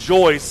we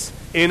rejoice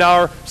in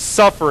our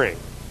suffering.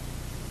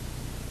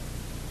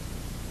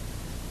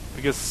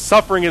 Because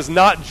suffering is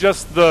not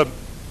just the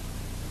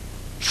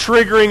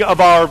triggering of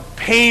our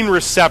pain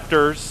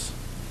receptors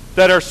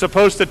that are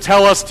supposed to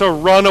tell us to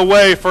run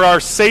away for our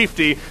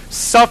safety.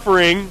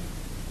 Suffering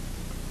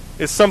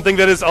is something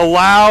that is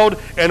allowed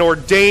and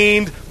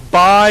ordained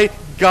by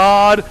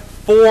God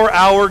for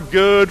our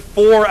good,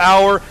 for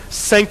our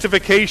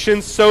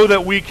sanctification, so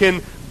that we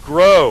can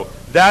grow.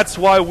 That's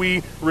why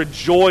we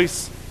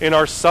rejoice in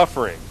our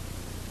suffering.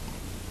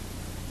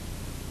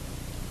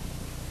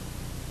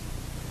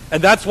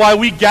 And that's why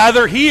we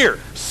gather here,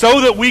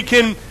 so that we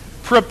can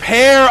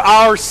prepare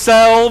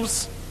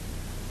ourselves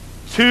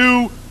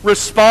to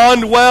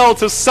respond well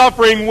to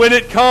suffering when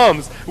it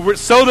comes,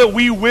 so that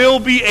we will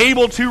be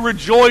able to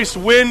rejoice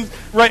when,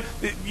 right?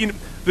 You know,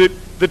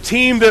 the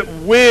team that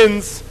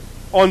wins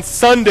on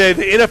Sunday,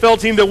 the NFL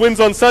team that wins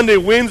on Sunday,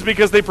 wins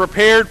because they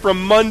prepared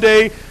from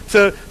Monday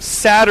to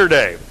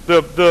Saturday.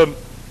 The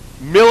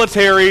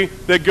military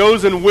that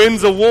goes and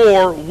wins a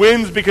war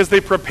wins because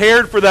they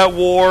prepared for that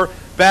war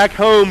back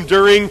home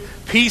during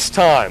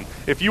peacetime.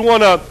 If you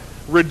want to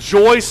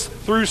rejoice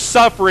through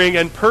suffering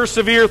and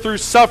persevere through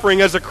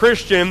suffering as a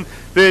Christian,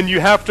 then you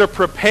have to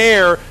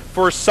prepare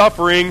for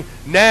suffering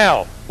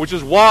now, which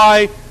is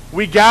why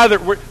we gather.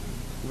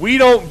 We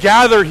don't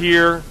gather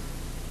here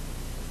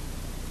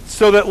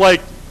so that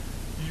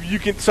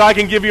so I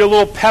can give you a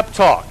little pep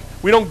talk.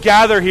 We don't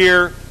gather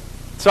here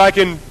so I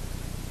can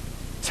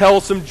tell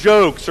some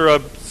jokes or a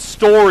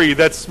story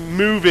that's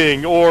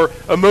moving or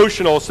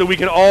emotional so we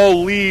can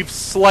all leave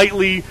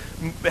slightly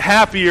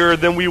happier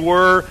than we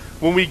were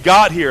when we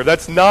got here.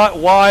 That's not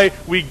why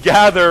we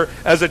gather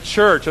as a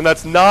church, and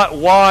that's not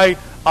why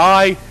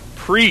I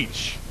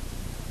preach.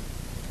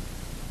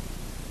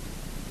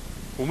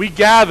 When we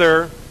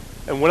gather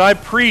and when I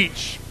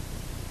preach,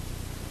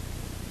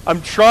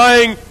 I'm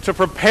trying to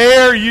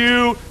prepare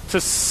you to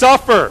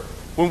suffer.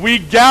 When we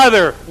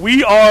gather,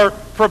 we are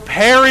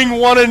preparing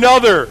one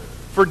another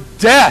for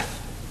death.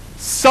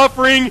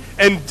 Suffering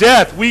and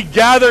death. We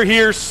gather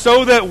here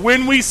so that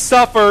when we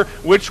suffer,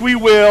 which we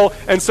will,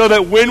 and so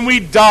that when we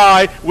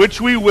die,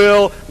 which we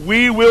will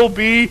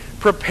be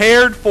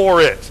prepared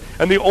for it.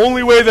 And the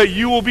only way that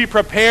you will be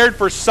prepared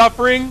for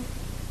suffering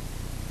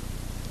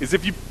is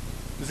if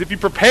you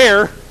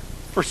prepare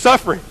for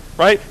suffering,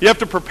 right? You have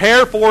to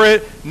prepare for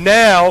it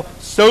now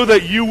so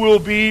that you will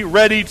be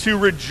ready to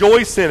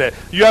rejoice in it.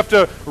 You have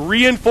to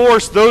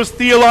reinforce those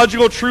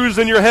theological truths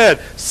in your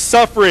head.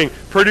 Suffering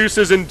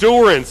produces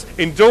endurance.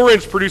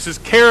 Endurance produces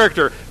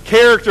character.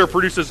 Character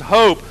produces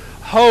hope.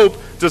 Hope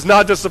does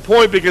not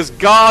disappoint because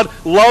God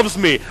loves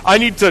me. I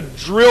need to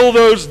drill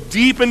those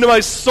deep into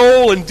my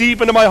soul and deep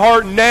into my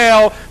heart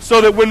now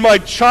so that when my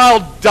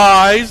child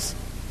dies,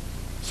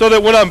 so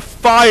that when I'm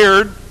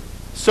fired,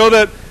 so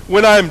that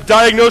when I'm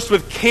diagnosed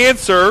with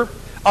cancer,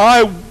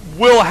 I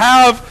will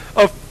have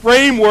a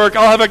framework,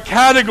 I'll have a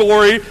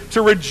category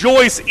to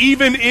rejoice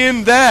even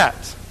in that.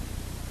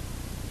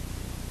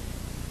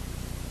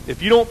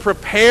 If you don't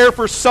prepare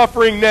for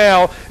suffering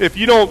now, if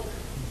you don't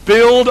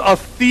build a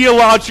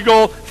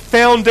theological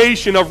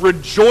foundation of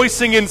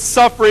rejoicing in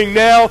suffering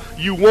now,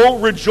 you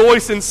won't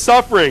rejoice in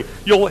suffering.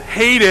 You'll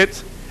hate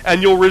it,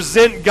 and you'll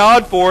resent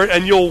God for it,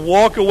 and you'll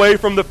walk away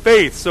from the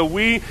faith. So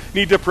we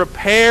need to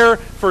prepare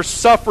for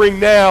suffering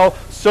now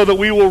so that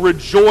we will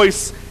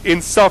rejoice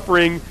in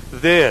suffering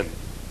then.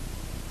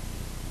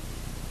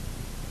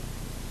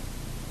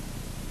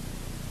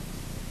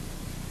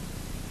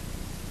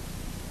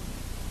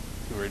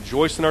 We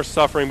rejoice in our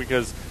suffering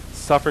because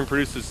suffering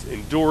produces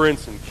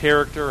endurance and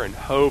character and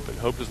hope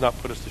does not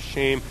put us to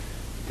shame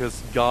because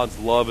God's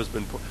love has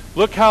been poured.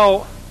 Look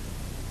how...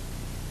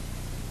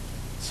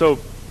 So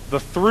the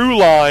through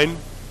line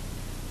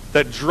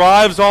that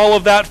drives all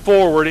of that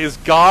forward is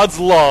God's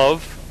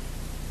love.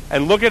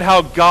 And look at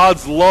how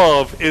God's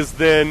love is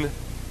then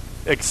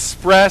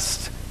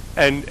expressed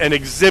and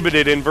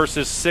exhibited in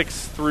verses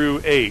 6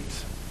 through 8.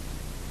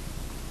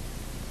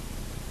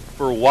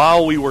 For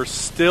while we were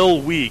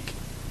still weak,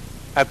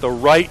 at the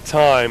right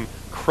time,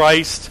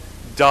 Christ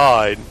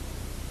died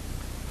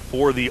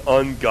for the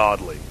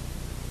ungodly.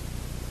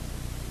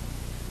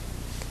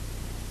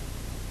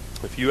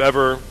 If you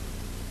ever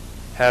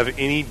have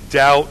any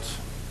doubt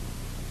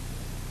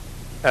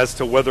as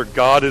to whether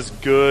God is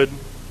good,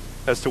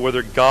 as to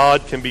whether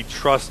God can be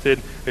trusted,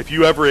 if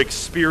you ever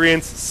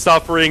experience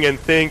suffering and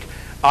think,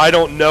 I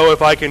don't know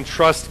if I can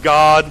trust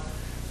God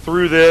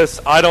through this,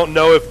 I don't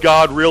know if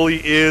God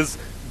really is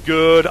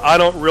good, I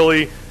don't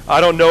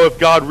know if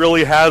God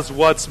really has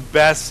what's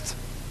best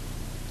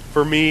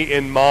for me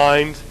in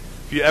mind.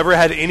 If you ever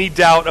had any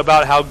doubt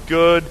about how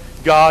good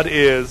God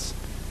is,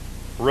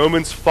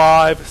 Romans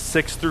 5,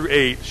 6 through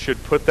 8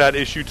 should put that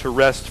issue to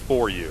rest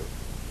for you.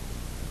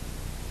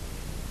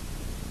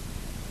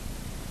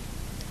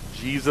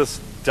 Jesus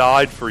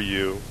died for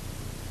you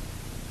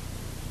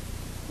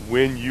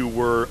when you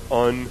were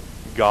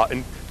ungodly.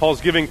 And Paul's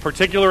giving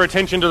particular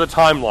attention to the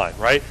timeline,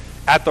 right?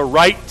 At the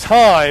right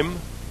time,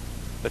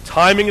 the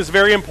timing is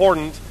very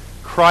important,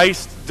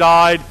 Christ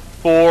died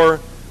for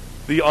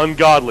the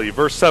ungodly.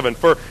 Verse 7,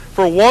 For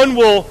one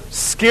will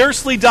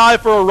scarcely die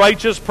for a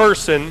righteous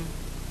person,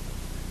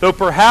 though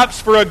perhaps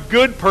for a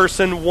good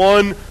person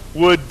one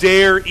would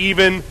dare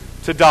even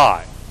to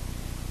die.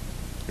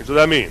 Here's what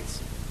that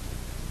means.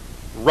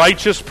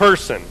 Righteous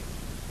person,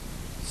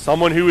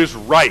 someone who is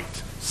right,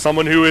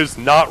 someone who is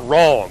not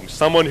wrong,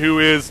 someone who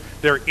is,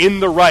 they're in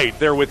the right,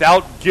 they're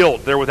without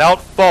guilt, they're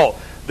without fault,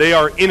 they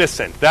are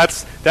innocent.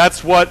 That's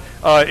what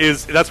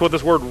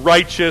this word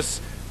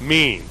righteous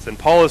means. And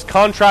Paul is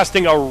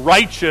contrasting a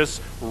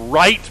righteous,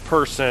 right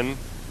person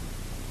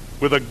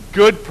with a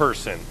good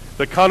person.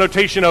 The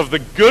connotation of the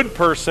good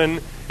person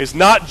is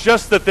not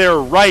just that they're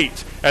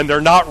right and they're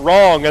not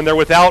wrong and they're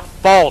without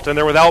fault and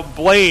they're without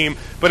blame,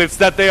 but it's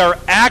that they are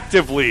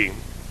actively,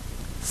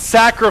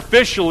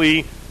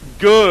 sacrificially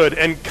good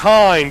and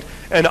kind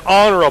and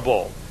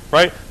honorable,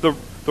 right? The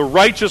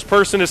righteous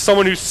person is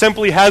someone who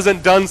simply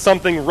hasn't done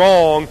something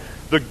wrong.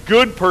 The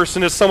good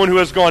person is someone who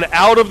has gone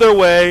out of their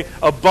way,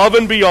 above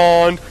and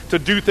beyond, to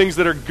do things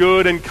that are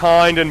good and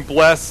kind and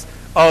bless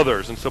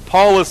others. And so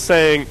Paul is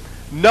saying,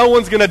 no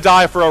one's going to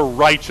die for a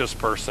righteous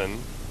person.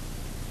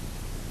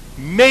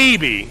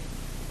 Maybe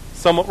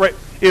someone, right?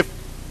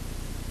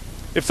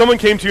 If someone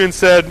came to you and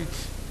said,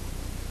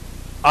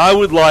 I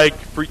would like,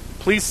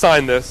 please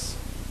sign this,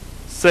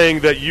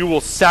 saying that you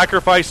will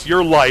sacrifice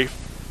your life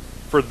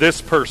for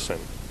this person.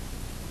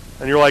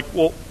 And you're like,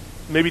 well,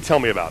 maybe tell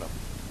me about him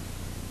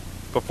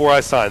before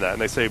I sign that.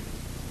 And they say,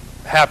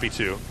 happy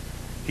to.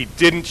 He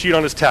didn't cheat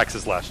on his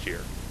taxes last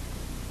year.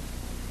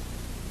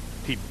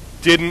 He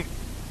didn't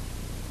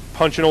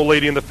punch an old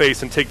lady in the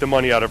face and take the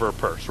money out of her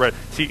purse, right?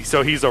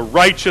 So he's a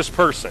righteous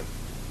person.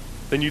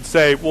 Then you'd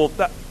say, well,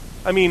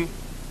 I don't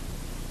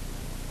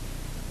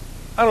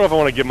know if I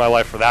want to give my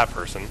life for that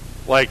person.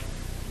 Like,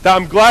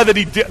 I'm glad that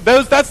he did.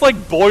 That's like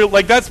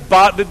that's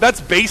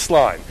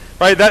baseline,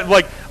 right? That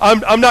like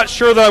I'm not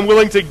sure that I'm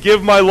willing to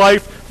give my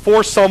life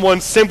for someone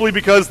simply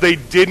because they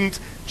didn't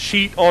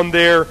cheat on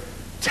their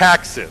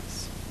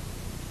taxes.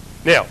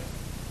 Now,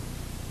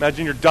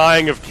 imagine you're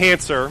dying of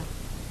cancer,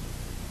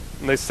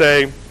 and they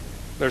say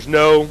there's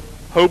no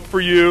hope for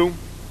you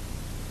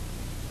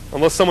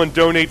unless someone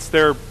donates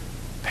their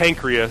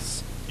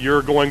pancreas.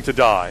 You're going to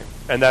die.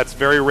 And that's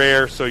very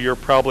rare, so you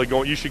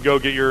should go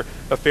get your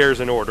affairs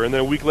in order. And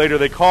then a week later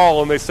they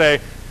call and they say,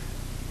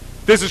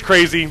 this is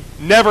crazy,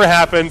 never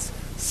happens.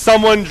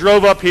 Someone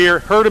drove up here,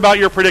 heard about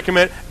your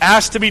predicament,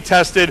 asked to be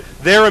tested,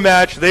 they're a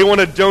match, they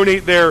want to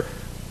donate their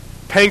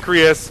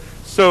pancreas,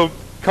 so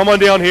come on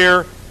down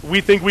here,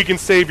 we think we can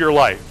save your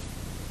life.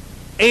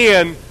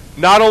 And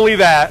not only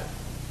that,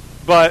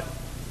 but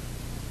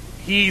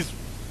he's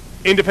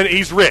independent,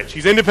 he's rich,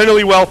 he's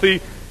independently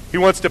wealthy, he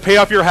wants to pay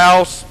off your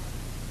house,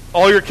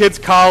 all your kids'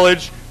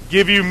 college,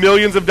 give you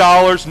millions of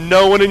dollars.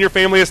 No one in your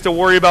family has to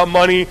worry about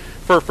money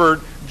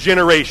for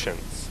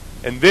generations.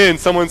 And then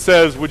someone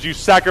says, would you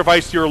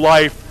sacrifice your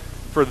life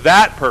for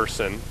that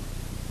person?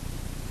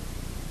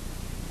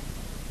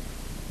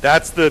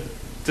 That's the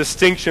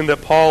distinction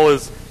that Paul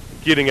is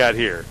getting at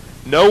here.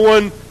 No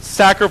one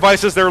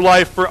sacrifices their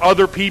life for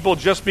other people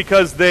just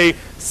because they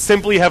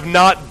simply have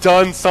not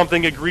done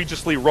something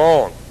egregiously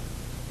wrong.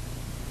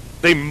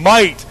 They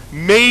might,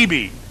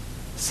 maybe,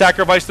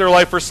 sacrifice their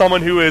life for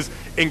someone who is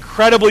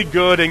incredibly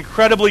good,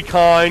 incredibly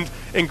kind,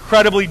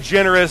 incredibly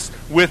generous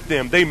with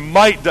them. They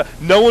might.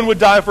 No one would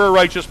die for a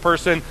righteous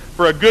person.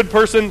 For a good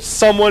person,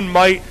 someone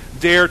might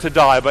dare to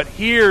die. But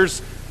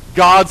here's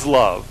God's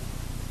love.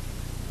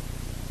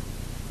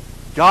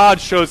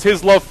 God shows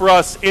his love for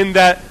us in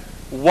that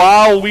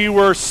while we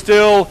were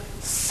still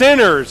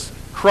sinners,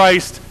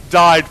 Christ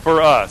died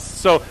for us.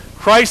 So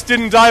Christ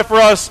didn't die for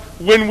us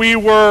when we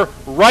were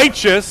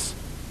righteous.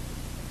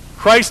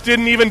 Christ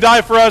didn't even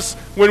die for us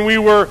when we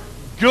were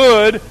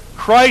good.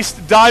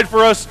 Christ died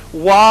for us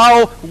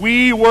while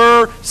we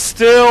were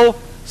still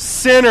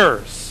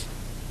sinners.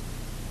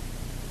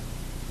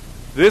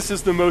 This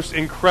is the most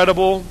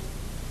incredible,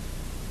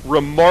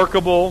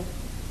 remarkable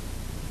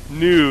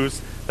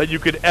news that you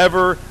could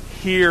ever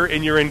hear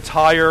in your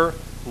entire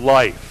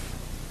life.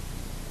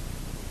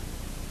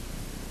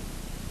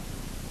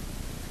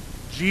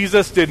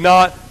 Jesus did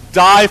not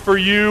die for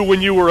you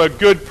when you were a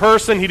good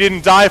person. He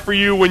didn't die for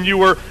you when you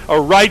were a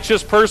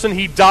righteous person.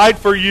 He died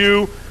for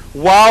you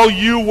while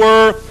you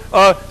were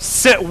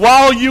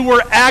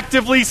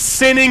actively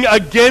sinning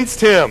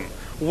against him,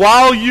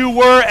 while you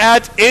were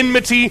at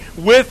enmity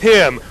with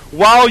him,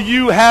 while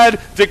you had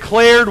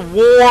declared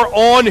war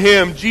on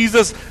him.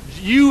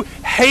 You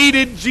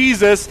hated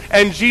Jesus,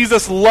 and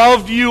Jesus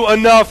loved you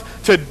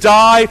enough to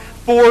die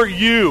for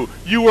you.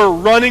 You were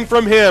running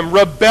from him,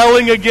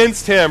 rebelling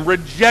against him,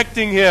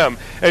 rejecting him,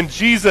 and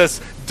Jesus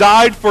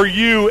died for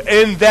you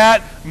in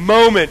that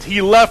moment.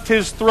 He left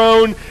his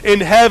throne in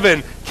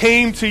heaven,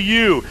 came to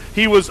you.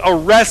 He was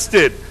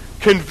arrested,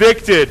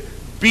 convicted,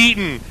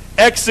 beaten,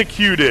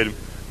 executed,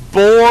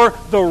 bore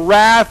the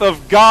wrath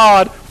of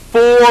God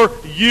for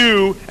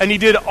you, and he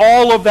did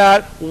all of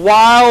that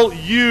while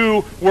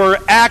you were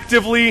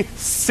actively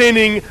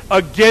sinning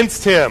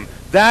against him.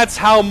 That's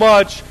how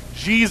much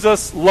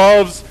Jesus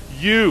loves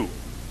you.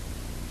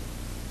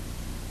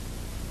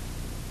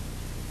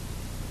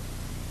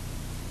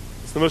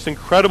 It's the most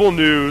incredible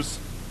news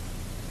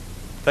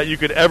that you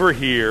could ever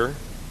hear.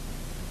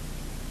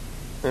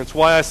 And it's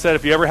why I said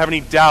if you ever have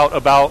any doubt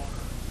about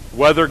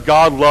whether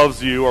God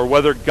loves you or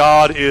whether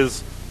God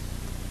is,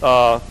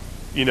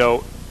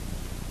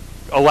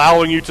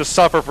 allowing you to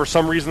suffer for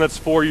some reason that's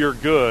for your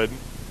good,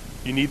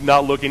 you need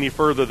not look any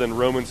further than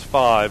Romans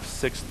 5,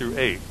 6 through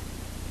 8.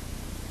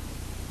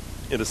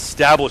 It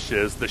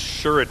establishes the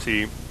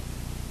surety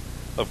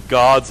of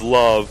God's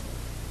love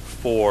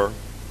for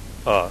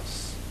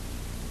us.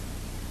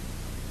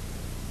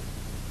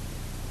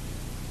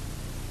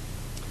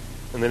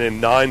 And then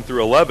in 9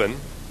 through 11,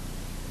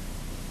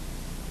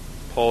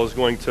 Paul is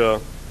going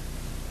to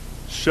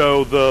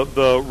show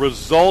the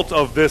result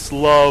of this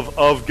love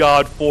of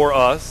God for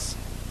us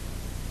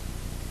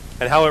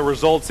and how it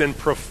results in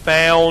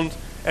profound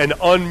and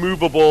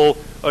unmovable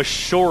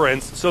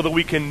assurance so that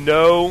we can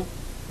know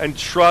and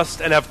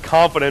trust and have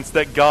confidence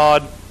that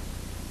God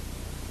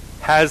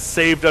has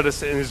saved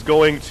us and is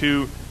going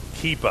to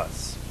keep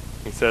us.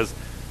 He says,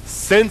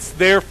 Since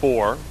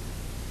therefore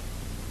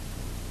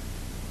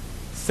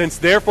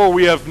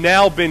we have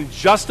now been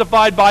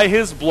justified by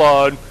his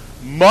blood,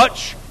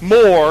 much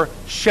more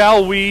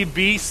shall we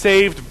be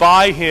saved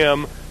by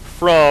him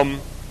from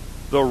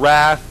the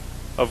wrath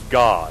of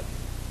God.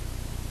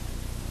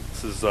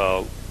 This is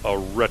a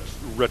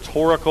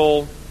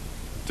rhetorical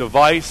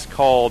device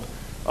called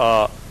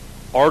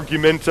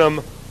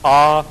argumentum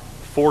a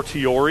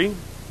fortiori,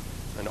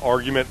 an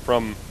argument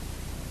from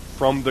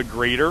the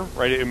greater,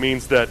 right? It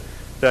means that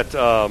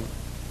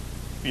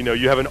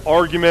you have an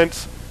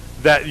argument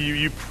that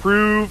you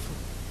prove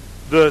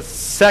the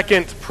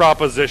second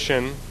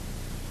proposition,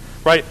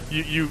 right?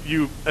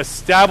 You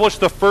establish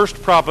the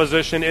first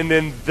proposition, and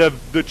then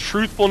the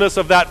truthfulness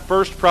of that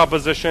first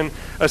proposition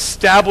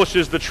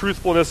establishes the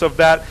truthfulness of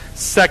that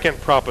second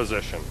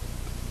proposition.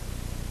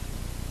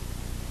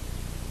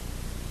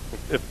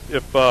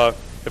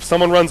 If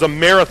someone runs a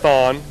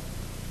marathon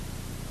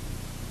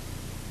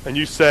and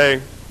you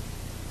say,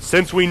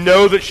 since we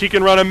know that she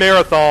can run a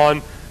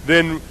marathon,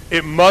 then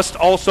it must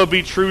also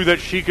be true that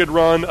she could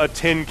run a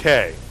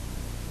 10K,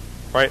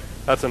 right?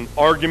 That's an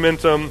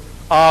argumentum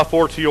a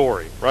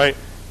fortiori, right?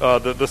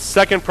 The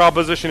second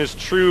proposition is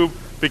true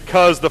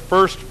because the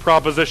first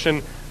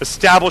proposition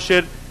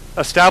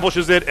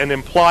establishes it and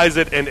implies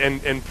it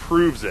and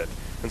proves it.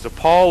 And so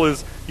Paul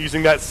is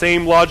using that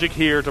same logic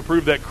here to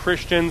prove that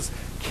Christians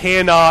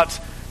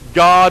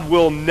God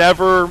will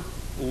never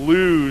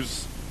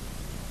lose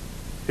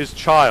his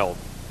child.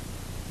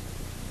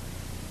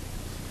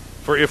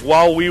 For if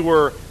while we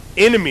were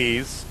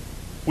enemies,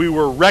 we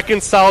were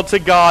reconciled to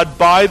God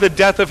by the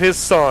death of his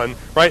Son,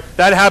 right?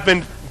 That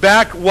happened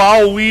back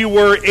while we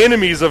were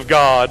enemies of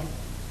God.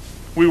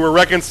 We were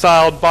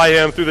reconciled by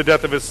him through the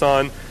death of his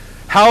Son.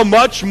 How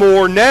much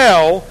more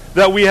now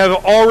that we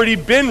have already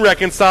been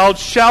reconciled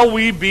shall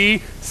we be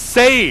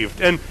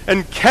saved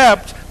and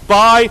kept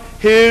by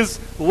his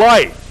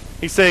life?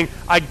 He's saying,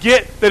 I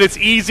get that it's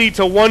easy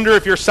to wonder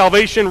if your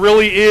salvation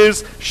really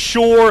is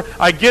sure.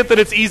 I get that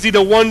it's easy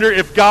to wonder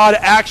if God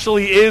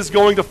actually is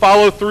going to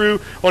follow through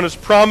on his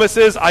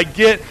promises. I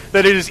get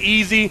that it is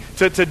easy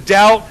to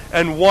doubt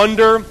and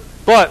wonder.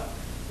 But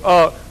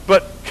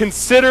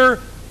consider,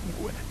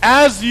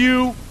 as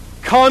you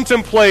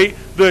contemplate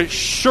the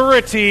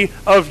surety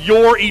of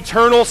your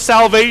eternal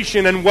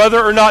salvation and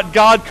whether or not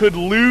God could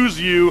lose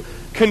you,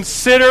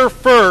 consider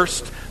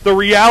first the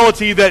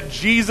reality that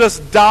Jesus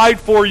died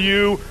for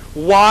you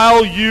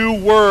while you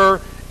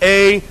were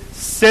a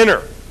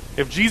sinner.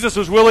 If Jesus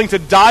was willing to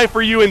die for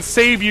you and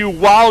save you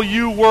while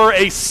you were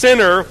a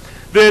sinner,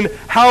 then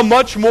how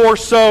much more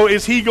so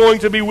is he going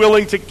to be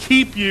willing to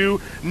keep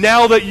you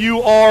now that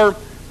you are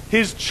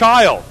his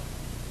child?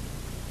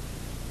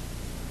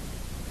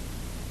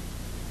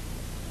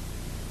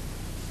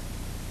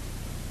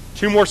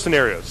 Two more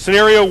scenarios.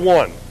 Scenario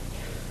one,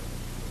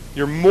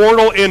 your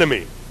mortal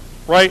enemy,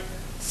 right?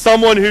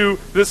 Someone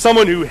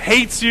who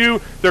hates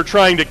you, they're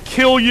trying to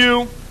kill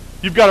you.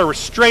 You've got a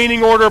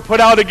restraining order put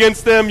out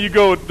against them. You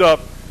go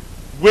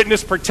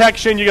witness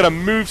protection. You got to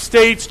move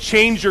states,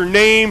 change your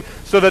name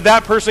so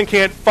that person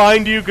can't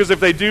find you, because if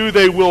they do,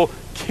 they will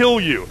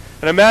kill you.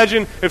 And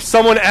imagine if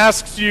someone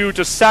asks you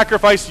to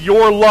sacrifice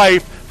your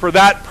life for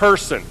that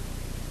person.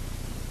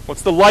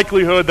 What's the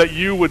likelihood that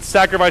you would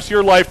sacrifice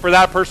your life for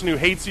that person who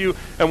hates you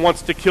and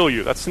wants to kill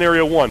you? That's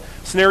scenario one.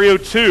 Scenario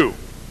two,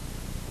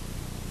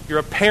 you're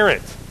a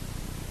parent.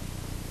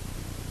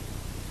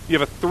 You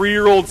have a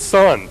 3-year-old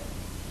son.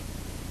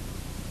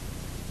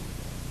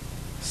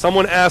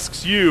 Someone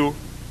asks you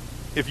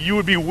if you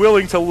would be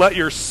willing to let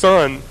your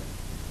son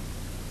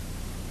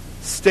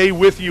stay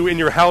with you in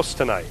your house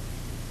tonight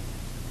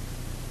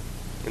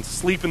and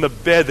sleep in the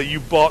bed that you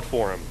bought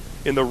for him,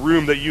 in the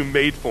room that you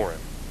made for him.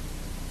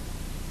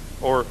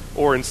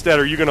 Or instead,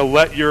 are you going to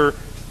let your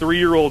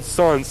 3-year-old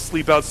son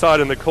sleep outside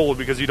in the cold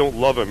because you don't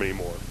love him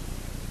anymore?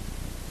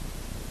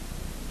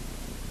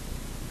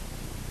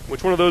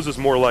 Which one of those is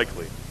more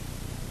likely?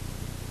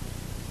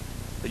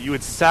 That you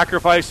would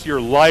sacrifice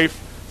your life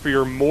for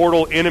your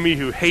mortal enemy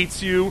who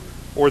hates you,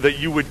 or that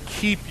you would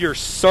keep your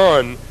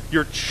son,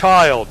 your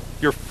child,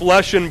 your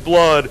flesh and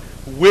blood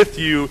with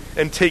you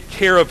and take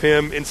care of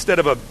him instead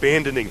of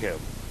abandoning him?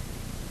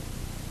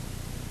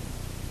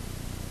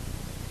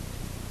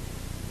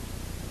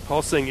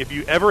 Paul's saying, if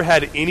you ever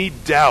had any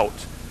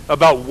doubt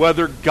about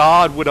whether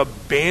God would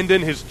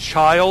abandon his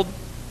child,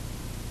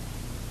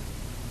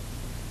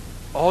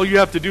 all you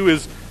have to do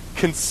is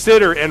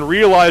consider and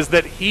realize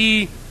that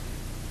he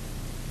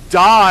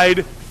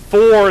died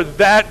for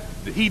that.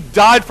 He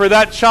died for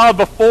that child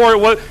before it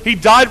was. He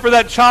died for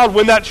that child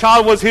when that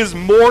child was his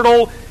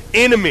mortal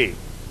enemy.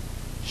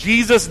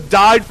 Jesus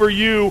died for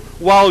you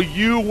while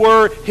you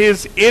were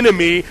his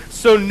enemy.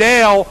 So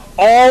now,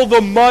 all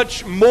the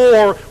much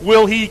more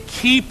will he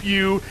keep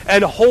you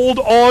and hold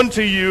on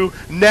to you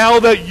now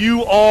that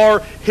you are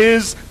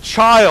his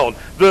child.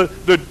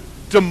 The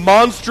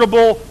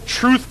demonstrable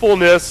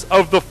truthfulness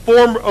of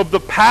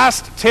the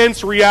past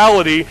tense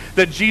reality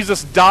that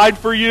Jesus died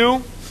for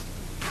you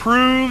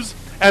proves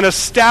and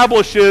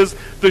establishes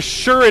the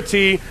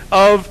surety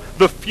of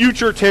the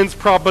future tense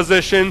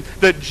proposition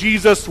that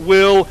Jesus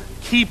will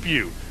keep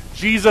you.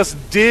 Jesus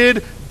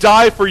did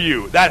die for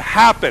you. That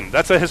happened.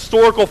 That's a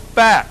historical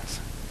fact.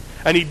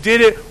 And he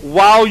did it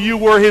while you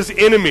were his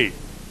enemy.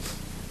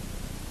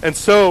 And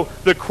so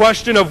the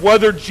question of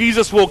whether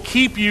Jesus will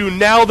keep you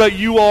now that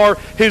you are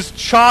his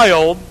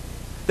child,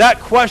 that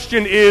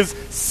question is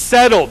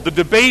settled. The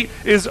debate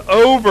is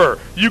over.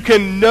 You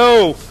can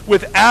know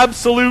with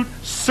absolute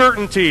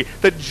certainty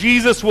that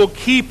Jesus will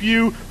keep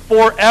you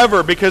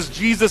forever because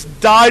Jesus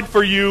died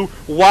for you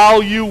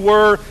while you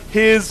were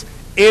his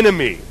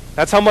enemy.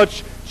 That's how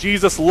much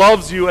Jesus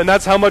loves you, and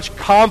that's how much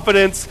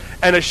confidence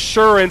and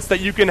assurance that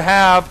you can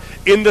have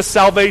in the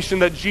salvation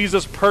that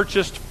Jesus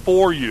purchased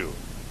for you.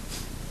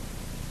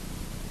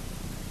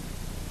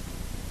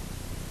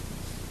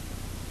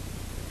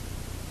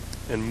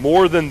 And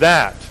more than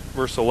that,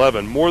 verse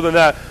 11, more than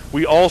that,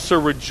 we also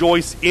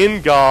rejoice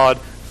in God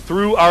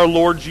through our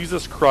Lord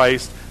Jesus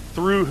Christ,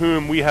 through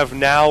whom we have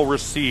now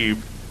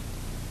received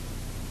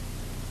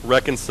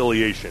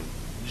reconciliation.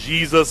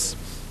 Jesus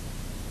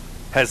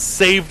has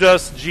saved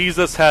us.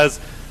 Jesus has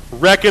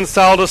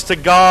reconciled us to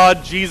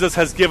God. Jesus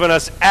has given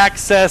us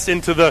access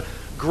into the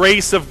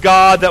grace of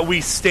God that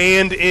we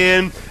stand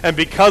in. And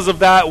because of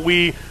that,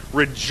 we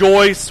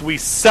rejoice, we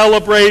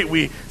celebrate,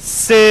 we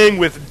sing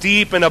with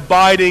deep and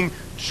abiding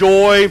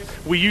joy.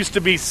 We used to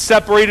be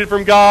separated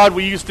from God.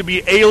 We used to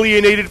be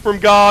alienated from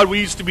God. We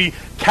used to be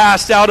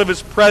cast out of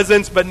his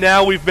presence, but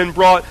now we've been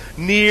brought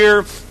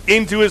near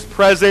into his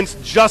presence,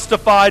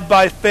 justified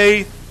by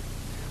faith.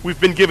 We've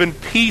been given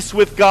peace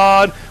with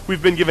God.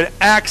 We've been given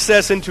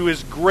access into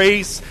his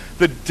grace.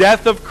 The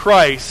death of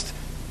Christ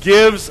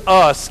gives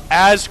us,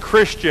 as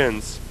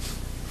Christians,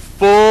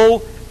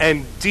 full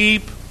and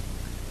deep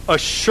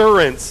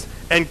assurance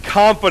and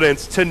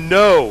confidence to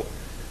know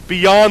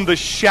beyond the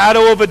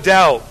shadow of a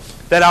doubt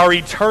that our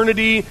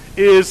eternity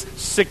is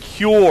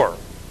secure,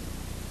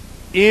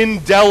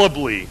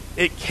 indelibly.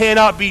 It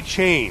cannot be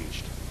changed.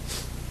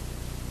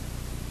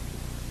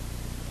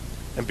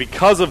 And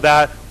because of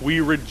that,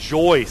 we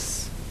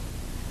rejoice.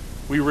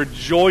 We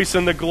rejoice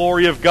in the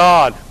glory of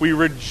God. We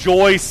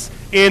rejoice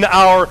in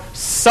our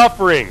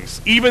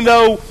sufferings. Even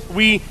though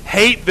we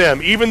hate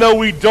them, even though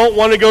we don't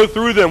want to go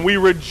through them, we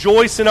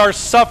rejoice in our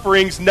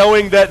sufferings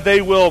knowing that they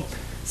will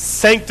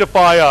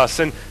sanctify us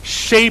and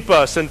shape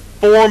us and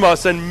form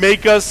us and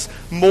make us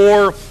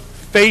more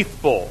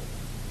faithful.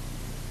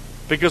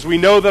 Because we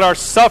know that our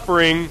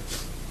suffering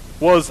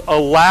was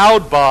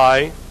allowed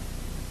by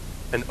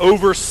and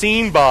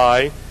overseen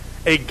by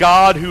a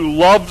God who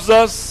loves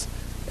us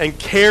and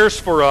cares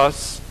for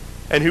us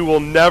and who will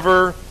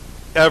never,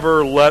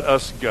 ever let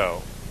us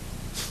go.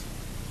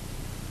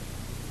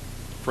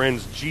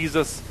 Friends,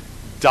 Jesus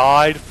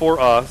died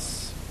for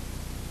us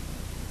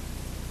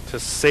to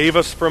save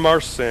us from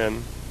our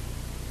sin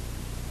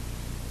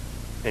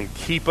and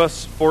keep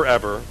us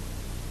forever.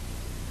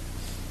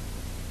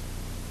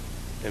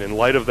 And in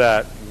light of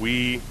that,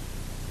 we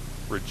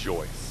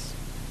rejoice.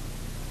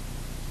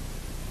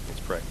 Let's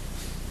pray.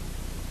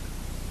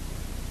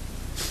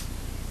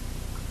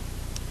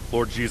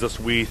 Lord Jesus,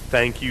 we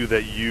thank you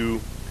that you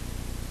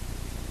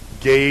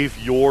gave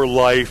your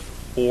life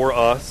for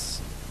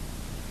us,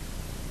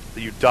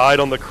 that you died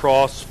on the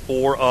cross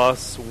for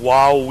us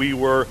while we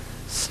were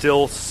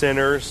still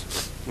sinners.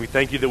 We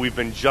thank you that we've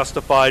been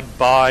justified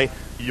by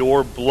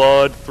your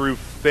blood through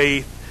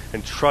faith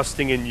and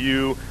trusting in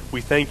you.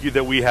 We thank you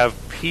that we have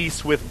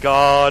peace with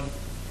God,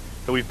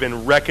 that we've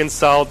been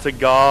reconciled to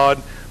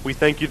God. We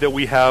thank you that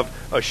we have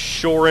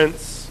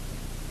assurance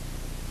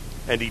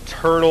and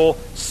eternal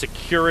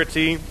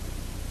security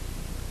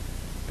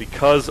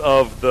because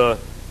of the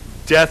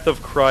death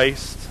of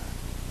Christ.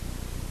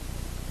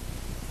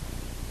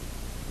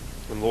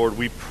 And Lord,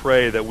 we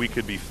pray that we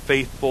could be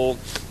faithful,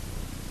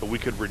 that we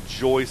could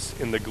rejoice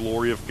in the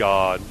glory of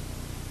God,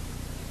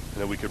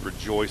 and that we could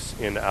rejoice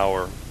in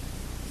our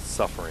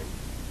suffering.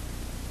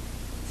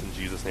 It's in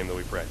Jesus' name that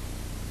we pray.